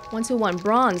 121. 121,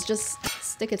 bronze, just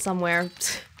stick it somewhere.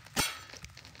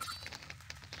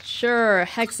 Sure,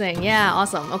 hexing, yeah,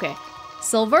 awesome, okay.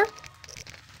 Silver?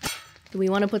 Do we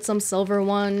want to put some silver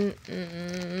one?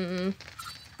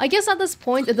 I guess at this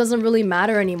point it doesn't really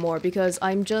matter anymore because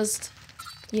I'm just...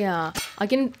 Yeah, I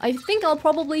think I'll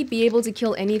probably be able to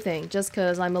kill anything just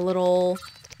because I'm a little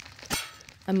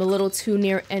too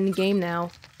near end game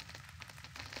now.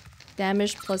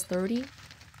 Damage plus 30?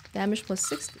 Damage plus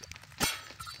 60.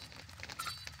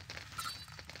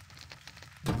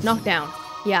 Knockdown.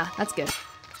 Yeah, that's good.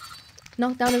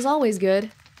 Knockdown is always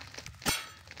good.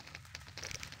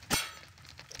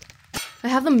 I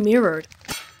have them mirrored.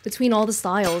 Between all the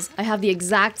styles, I have the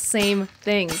exact same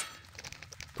things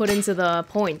put into the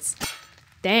points.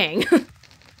 Dang.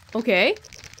 Okay.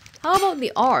 How about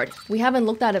the art? We haven't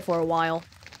looked at it for a while.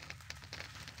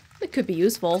 It could be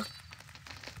useful.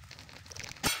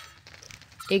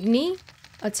 Igni?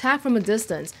 Attack from a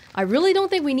distance. I really don't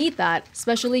think we need that,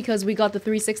 especially because we got the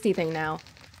 360 thing now.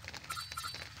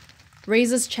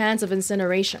 Raises chance of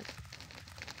incineration.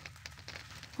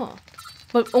 Huh.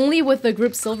 But only with the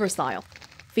group silver style.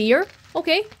 Fear?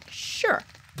 Okay, sure.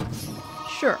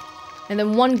 Sure. And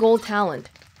then 1 gold talent.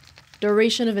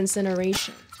 Duration of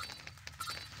incineration.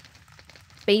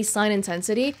 Base sign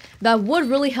intensity. That would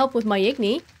really help with my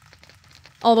Igni.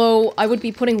 Although, I would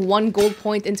be putting 1 gold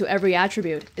point into every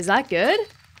attribute. Is that good?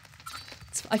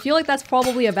 I feel like that's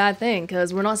probably a bad thing,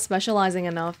 because we're not specializing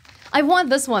enough. I want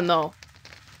this one, though.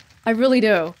 I really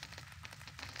do.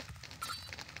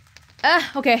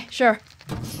 Okay, sure.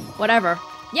 Whatever.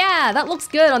 Yeah, that looks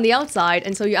good on the outside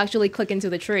until you actually click into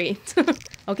the tree.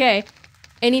 Okay.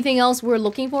 Anything else we're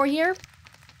looking for here?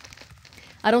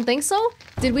 I don't think so.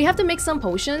 Did we have to make some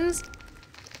potions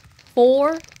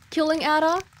for killing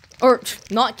Adda? Or,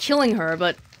 not killing her,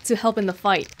 but to help in the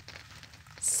fight.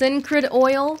 Syncrid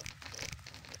oil?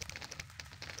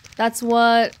 That's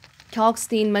what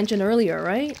Kalkstein mentioned earlier,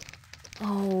 right?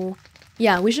 Oh,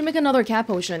 yeah, we should make another cat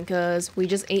potion, because we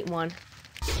just ate one.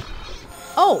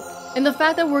 Oh, and the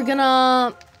fact that we're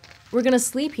gonna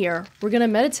sleep here, we're gonna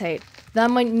meditate, that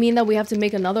might mean that we have to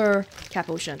make another cat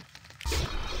potion.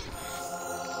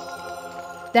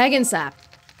 Dagon Sap.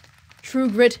 True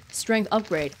Grit Strength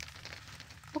Upgrade.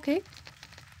 Okay.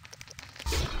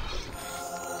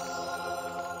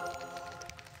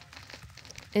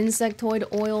 Insectoid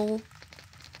oil.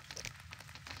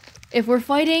 If we're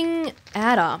fighting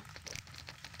Adda.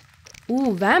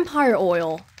 Ooh, vampire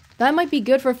oil. That might be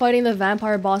good for fighting the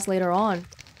vampire boss later on.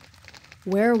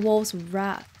 Werewolf's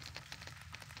Wrath.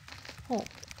 Oh.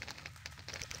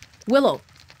 Willow.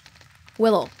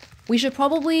 Willow. We should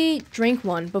probably drink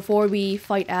one before we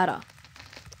fight Adda.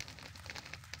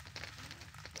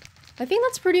 I think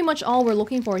that's pretty much all we're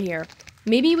looking for here.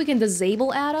 Maybe we can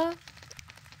disable Adda?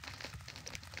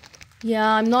 Yeah,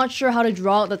 I'm not sure how to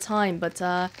draw out the time, but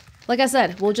like I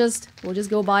said, we'll just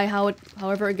go by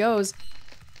however it goes.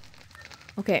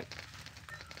 Okay.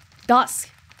 Dusk.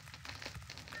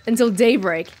 Until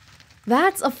daybreak.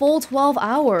 That's a full 12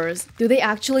 hours. Do they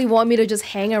actually want me to just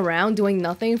hang around doing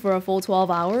nothing for a full 12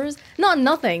 hours? Not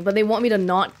nothing, but they want me to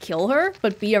not kill her,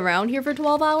 but be around here for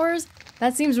 12 hours?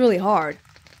 That seems really hard.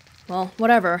 Well,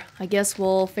 whatever. I guess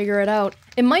we'll figure it out.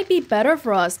 It might be better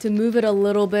for us to move it a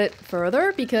little bit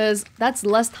further, because that's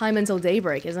less time until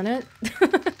daybreak, isn't it?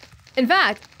 In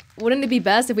fact, wouldn't it be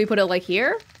best if we put it like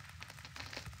here?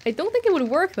 I don't think it would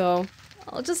work, though.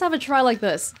 I'll just have a try like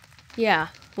this. Yeah,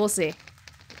 we'll see.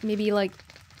 Maybe like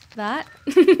that?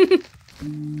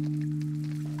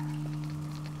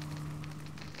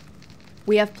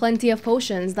 We have plenty of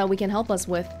potions that we can help us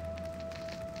with.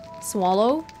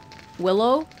 Swallow?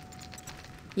 Willow?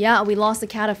 Yeah, we lost the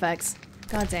cat effects.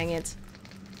 God dang it.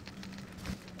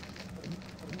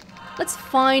 Let's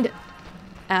find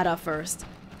Adda first.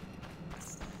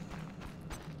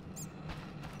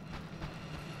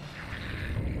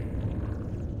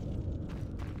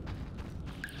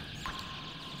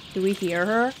 Do we hear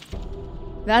her?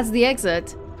 That's the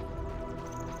exit.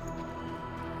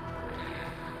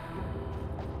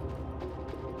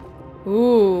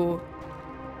 Ooh.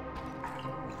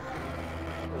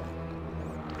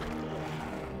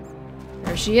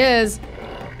 There she is.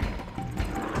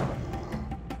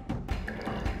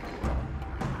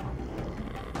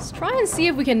 Let's try and see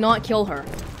if we can not kill her.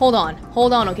 Hold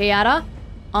on, okay, Adda?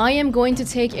 I am going to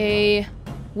take a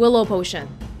willow potion.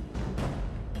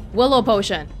 Willow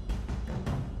potion.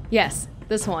 Yes,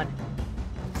 this one.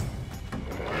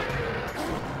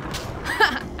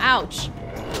 Ouch.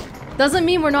 Doesn't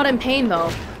mean we're not in pain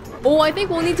though. Oh, I think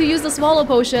we'll need to use the swallow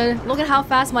potion. Look at how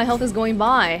fast my health is going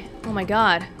by. Oh my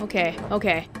god. Okay,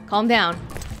 okay. Calm down.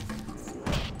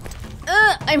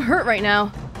 I'm hurt right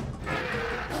now.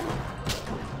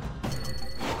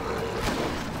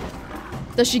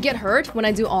 Does she get hurt when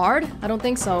I do Ard? I don't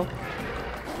think so.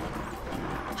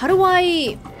 How do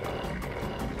I...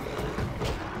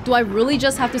 Do I really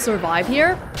just have to survive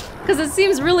here? Because it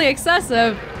seems really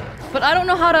excessive. But I don't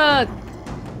know how to...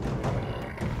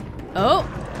 Oh.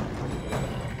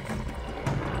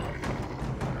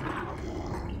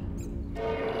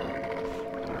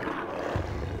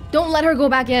 Don't let her go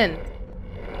back in.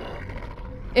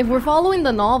 If we're following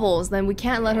the novels, then we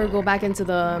can't let her go back into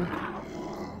the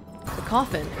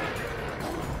coffin.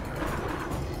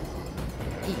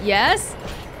 Yes?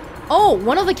 Oh,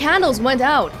 one of the candles went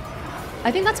out.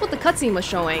 I think that's what the cutscene was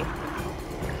showing.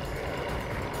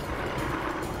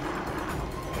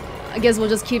 I guess we'll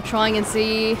just keep trying and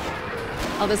see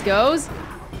how this goes.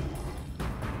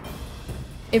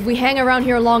 If we hang around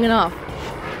here long enough.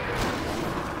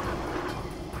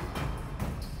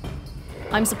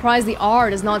 I'm surprised the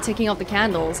Ard is not taking out the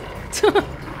candles.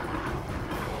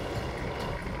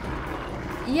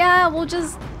 Yeah, we're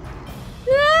just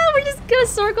gonna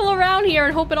circle around here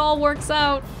and hope it all works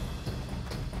out.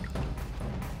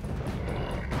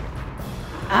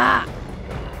 Ah!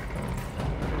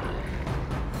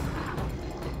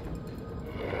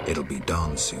 It'll be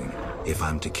dawn soon. If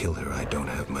I'm to kill her, I don't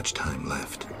have much time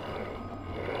left.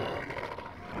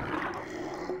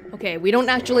 Okay, we don't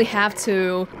actually have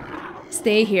to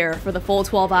stay here for the full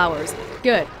 12 hours.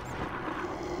 Good.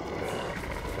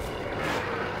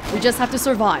 We just have to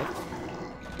survive.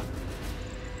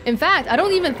 In fact, I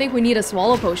don't even think we need a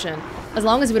swallow potion, as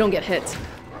long as we don't get hit.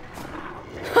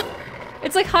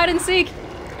 It's like hide and seek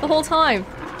the whole time.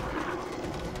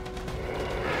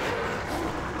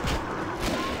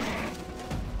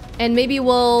 And maybe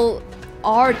we'll...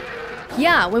 Ard...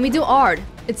 Yeah, when we do Ard,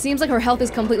 it seems like her health is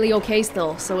completely okay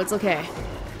still, so it's okay.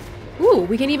 Ooh,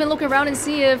 we can even look around and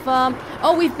see if,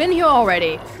 Oh, we've been here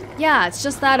already. Yeah, it's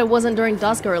just that it wasn't during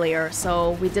dusk earlier,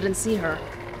 so we didn't see her.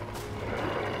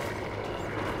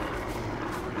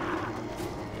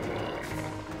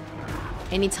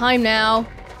 Any time now.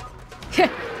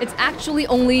 It's actually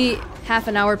only half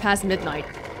an hour past midnight.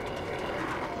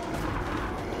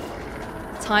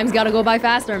 Time's gotta go by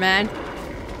faster, man.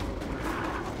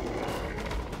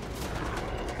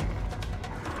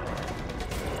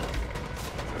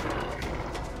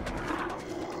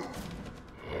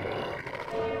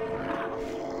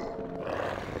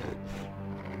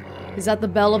 Is that the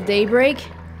bell of daybreak?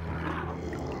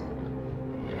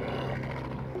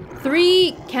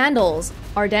 3 candles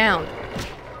are down.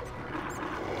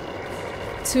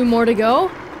 2 more to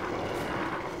go.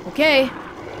 Okay.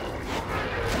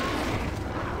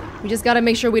 We just gotta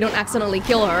make sure we don't accidentally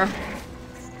kill her.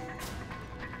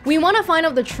 We want to find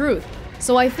out the truth,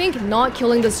 so I think not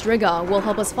killing the Striga will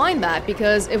help us find that,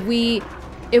 because if we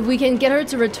can get her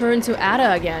to return to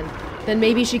Adda again, then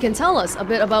maybe she can tell us a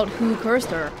bit about who cursed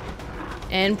her.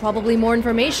 And probably more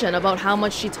information about how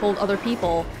much she told other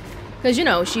people. Because, you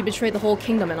know, she betrayed the whole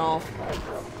kingdom and all.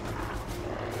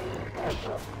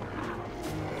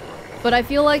 But I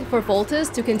feel like for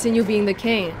Foltest to continue being the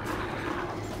king,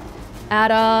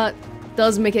 Adda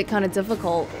does make it kind of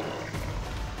difficult.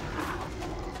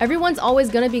 Everyone's always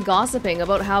gonna be gossiping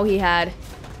about how he had,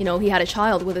 you know, he had a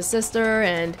child with his sister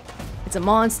and it's a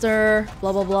monster,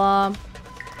 blah blah blah.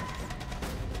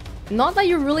 Not that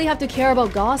you really have to care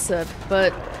about gossip,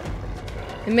 but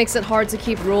it makes it hard to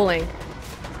keep ruling.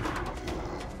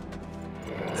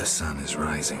 The sun is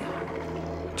rising.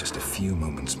 Just a few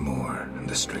moments more, and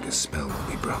the Striga's spell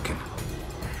will be broken.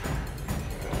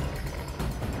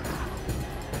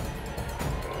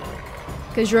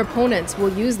 Because your opponents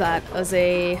will use that as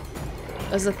a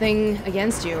thing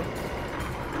against you.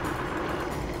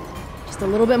 Just a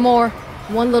little bit more.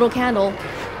 One little candle.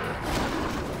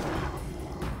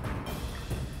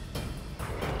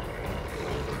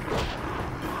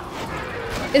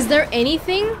 Is there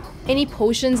anything, any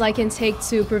potions I can take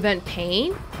to prevent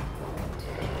pain?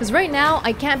 Because right now,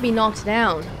 I can't be knocked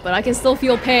down, but I can still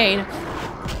feel pain.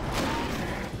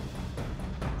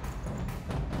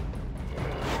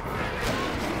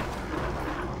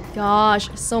 Gosh,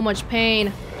 so much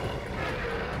pain.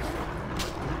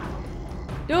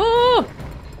 Oh!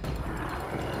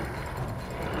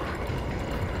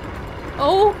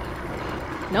 Oh!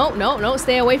 No, no, no,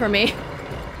 stay away from me.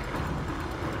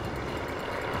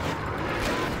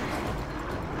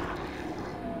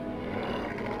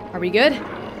 Are we good?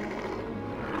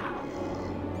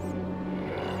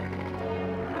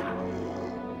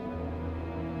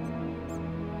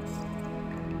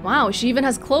 Wow, she even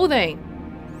has clothing.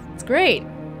 It's great.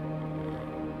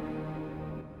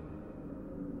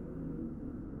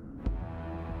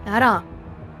 Adda.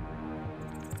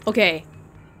 Okay.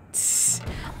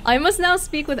 I must now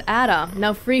speak with Adda,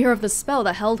 now free her of the spell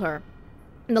that held her.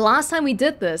 And the last time we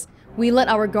did this, we let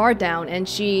our guard down and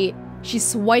she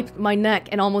swiped my neck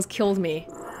and almost killed me.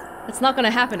 It's not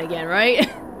gonna happen again, right?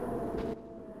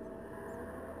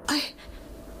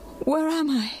 Where am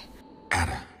I?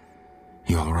 Adda,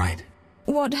 you alright?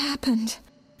 What happened?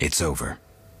 It's over.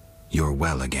 You're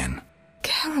well again.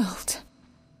 Geralt.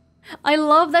 I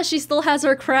love that she still has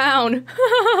her crown.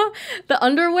 The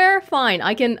underwear, fine,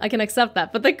 I can accept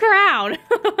that, but the crown.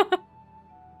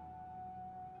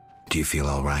 Do you feel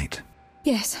alright?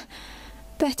 Yes,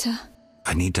 better.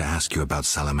 I need to ask you about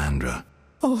Salamandra.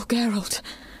 Oh, Geralt.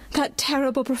 That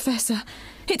terrible professor.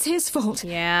 It's his fault.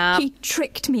 Yeah. He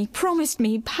tricked me, promised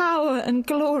me power and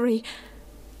glory.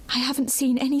 I haven't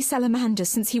seen any salamanders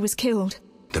since he was killed.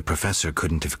 The professor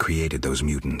couldn't have created those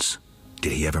mutants.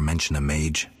 Did he ever mention a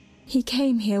mage? He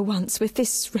came here once with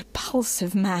this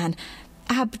repulsive man,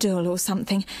 Abdul or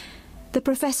something. The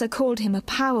professor called him a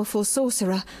powerful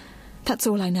sorcerer. That's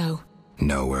all I know.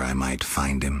 Know where I might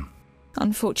find him?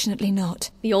 Unfortunately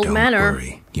not. The old Don't manor.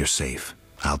 worry, you're safe.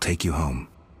 I'll take you home.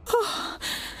 Oh,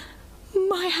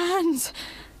 my hands.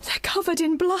 They're covered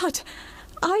in blood.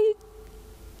 I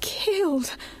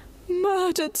killed,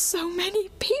 murdered so many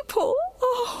people.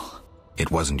 Oh.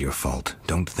 It wasn't your fault.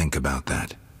 Don't think about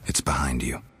that. It's behind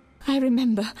you. I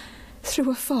remember,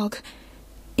 through a fog.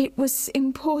 It was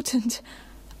important.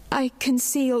 I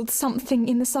concealed something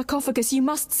in the sarcophagus. You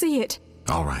must see it.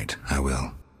 All right, I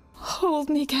will. Hold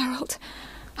me, Geralt.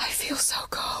 I feel so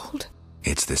cold.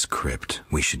 It's this crypt.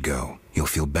 We should go. You'll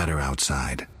feel better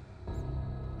outside.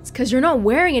 It's because you're not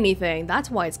wearing anything.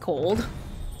 That's why it's cold.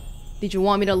 Did you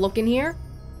want me to look in here?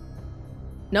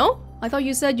 No? I thought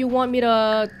you said you want me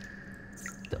to...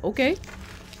 Okay.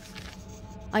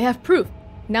 I have proof.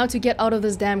 Now to get out of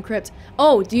this damn crypt.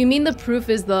 Oh, do you mean the proof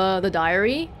is the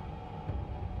diary?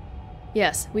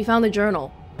 Yes, we found the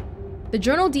journal. The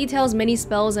journal details many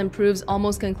spells and proves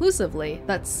almost conclusively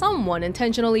that someone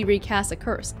intentionally recast a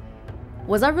curse.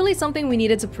 Was that really something we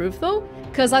needed to prove though?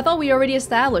 Because I thought we already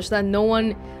established that no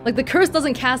one... Like, the curse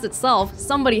doesn't cast itself.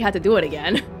 Somebody had to do it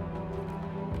again.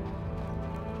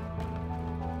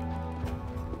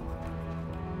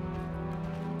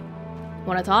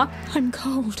 Wanna talk? I'm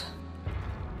cold.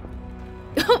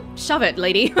 Shove it,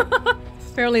 lady.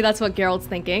 Apparently that's what Geralt's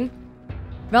thinking.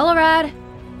 Velorad!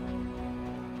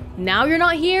 Now you're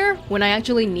not here? When I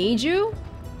actually need you?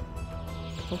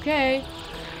 Okay.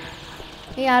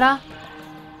 Hey, Adda.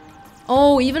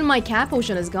 Oh, even my cat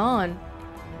potion is gone.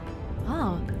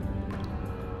 Ah.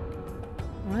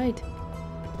 Right.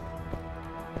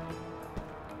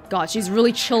 God, she's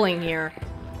really chilling here.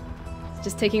 It's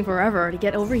just taking forever to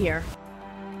get over here.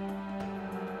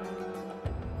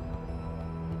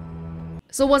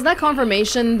 So was that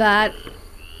confirmation that...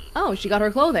 Oh, she got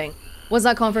her clothing. Was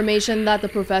that confirmation that the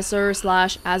professor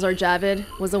slash Azar Javid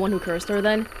was the one who cursed her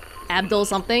then? Abdul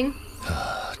something?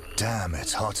 Damn,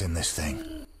 it's hot in this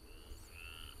thing.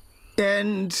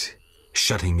 And...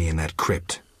 Shutting me in that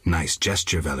crypt. Nice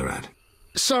gesture, Velorad.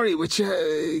 Sorry,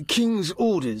 Witcher. King's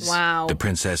orders. Wow. The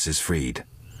princess is freed.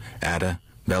 Adda,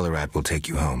 Velorad will take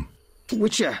you home.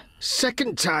 Witcher,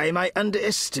 second time I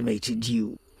underestimated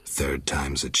you. Third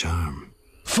time's a charm.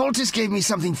 Foltest gave me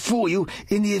something for you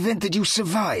in the event that you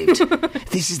survived.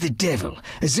 This is the devil,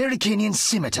 a Zerrikanian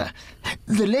scimitar.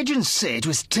 The legends say it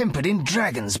was tempered in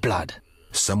dragon's blood.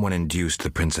 Someone induced the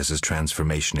princess's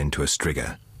transformation into a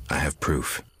Striga. I have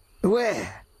proof.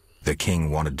 Where? The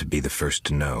king wanted to be the first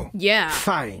to know. Yeah.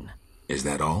 Fine. Is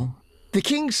that all? The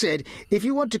king said if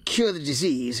you want to cure the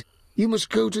disease, You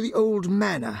must go to the old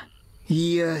manor.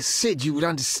 He said you would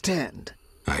understand.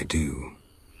 I do.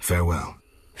 Farewell.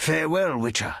 Farewell,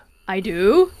 Witcher. I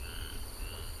do?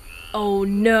 Oh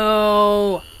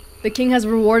no! The king has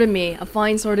rewarded me. A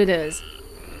fine sword it is.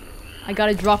 I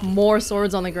gotta drop more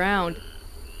swords on the ground.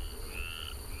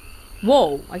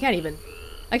 Whoa, I can't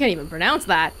even pronounce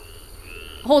that.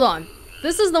 Hold on.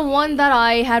 This is the one that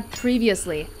I had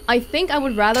previously. I think I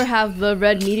would rather have the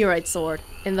red meteorite sword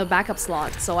in the backup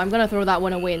slot, so I'm gonna throw that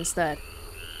one away instead.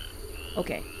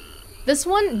 Okay. This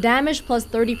one, damage plus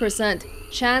 30%,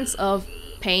 chance of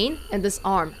pain, and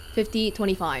disarm,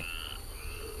 50-25.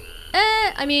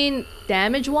 I mean,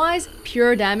 damage-wise,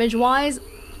 pure damage-wise,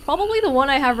 probably the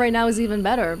one I have right now is even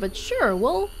better, but sure,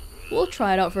 we'll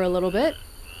try it out for a little bit.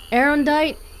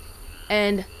 Arondite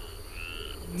and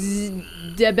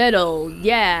Debedal,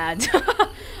 yeah.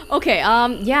 Okay,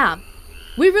 yeah.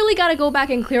 We really gotta go back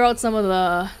and clear out some of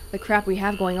the crap we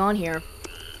have going on here.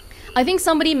 I think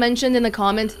somebody mentioned in the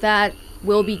comment that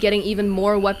we'll be getting even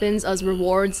more weapons as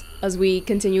rewards as we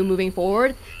continue moving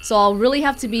forward. So I'll really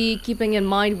have to be keeping in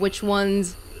mind which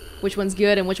one's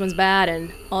good and which one's bad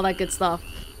and all that good stuff.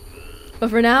 But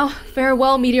for now,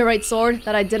 farewell meteorite sword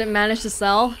that I didn't manage to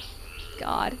sell.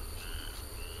 God.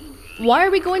 Why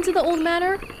are we going to the old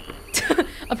manor?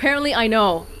 Apparently I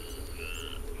know.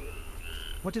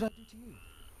 What did I do to you?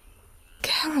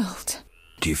 Geralt.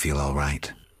 Do you feel all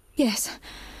right? Yes,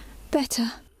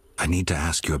 better. I need to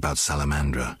ask you about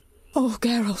Salamandra. Oh,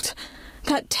 Geralt.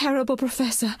 That terrible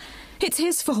professor. It's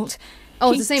his fault.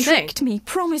 Oh, it's the same thing. He tricked me,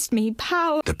 promised me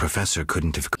power. The professor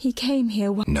couldn't have... He came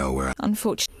here one... No, we're...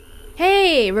 Unfortunately.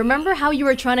 Hey, remember how you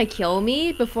were trying to kill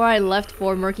me before I left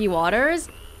for Murky Waters?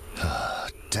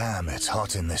 Damn, it's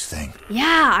hot in this thing.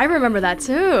 Yeah, I remember that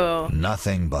too.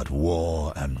 Nothing but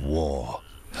war and war.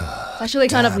 It's actually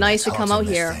kind of nice to come out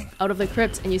here, out of the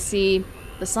crypt, and you see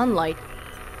the sunlight,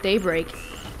 daybreak,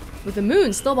 with the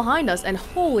moon still behind us, and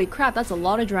holy crap, that's a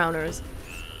lot of drowners.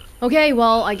 Okay,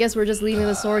 well, I guess we're just leaving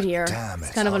the sword here. Damn,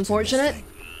 it's kind of unfortunate.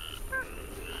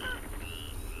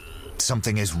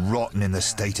 Something is rotten in the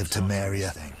state of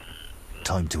Temeria.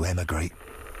 Time to emigrate.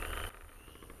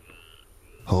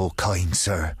 Oh, kind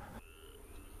sir.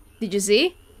 Did you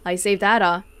see? I saved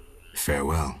Adda.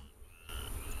 Farewell.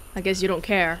 I guess you don't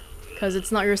care, because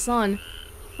it's not your son.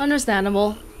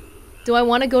 Understandable. Do I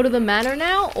want to go to the manor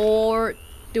now, or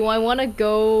do I want to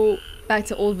go back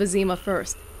to Old Vizima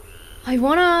first? We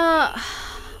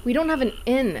don't have an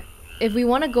inn. If we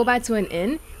want to go back to an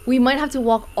inn, we might have to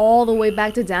walk all the way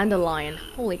back to Dandelion.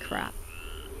 Holy crap.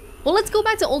 Well, let's go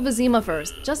back to Old Vizima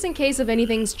first, just in case if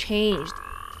anything's changed.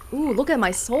 Ooh, look at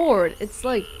my sword. It's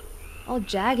like all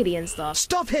jaggedy and stuff.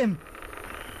 Stop him!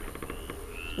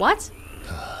 What?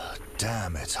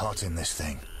 Damn, it's hot in this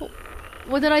thing.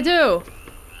 What did I do?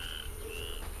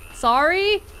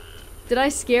 Sorry? Did I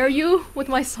scare you with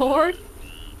my sword?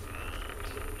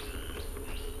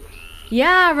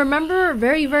 Yeah, remember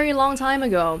very, very long time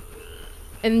ago.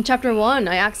 In chapter 1,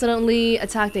 I accidentally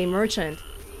attacked a merchant.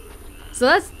 So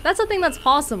that's a thing that's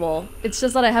possible. It's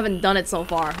just that I haven't done it so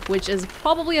far, which is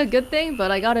probably a good thing, but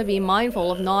I gotta be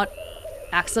mindful of not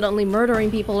accidentally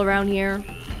murdering people around here.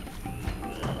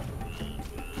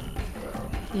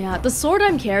 Yeah, the sword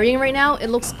I'm carrying right now, it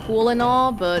looks cool and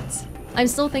all, but I'm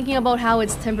still thinking about how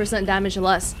it's 10% damage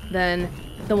less than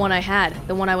the one I had,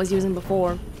 the one I was using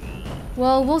before.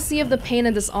 Well, we'll see if the pain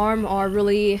and disarm are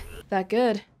really that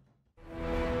good.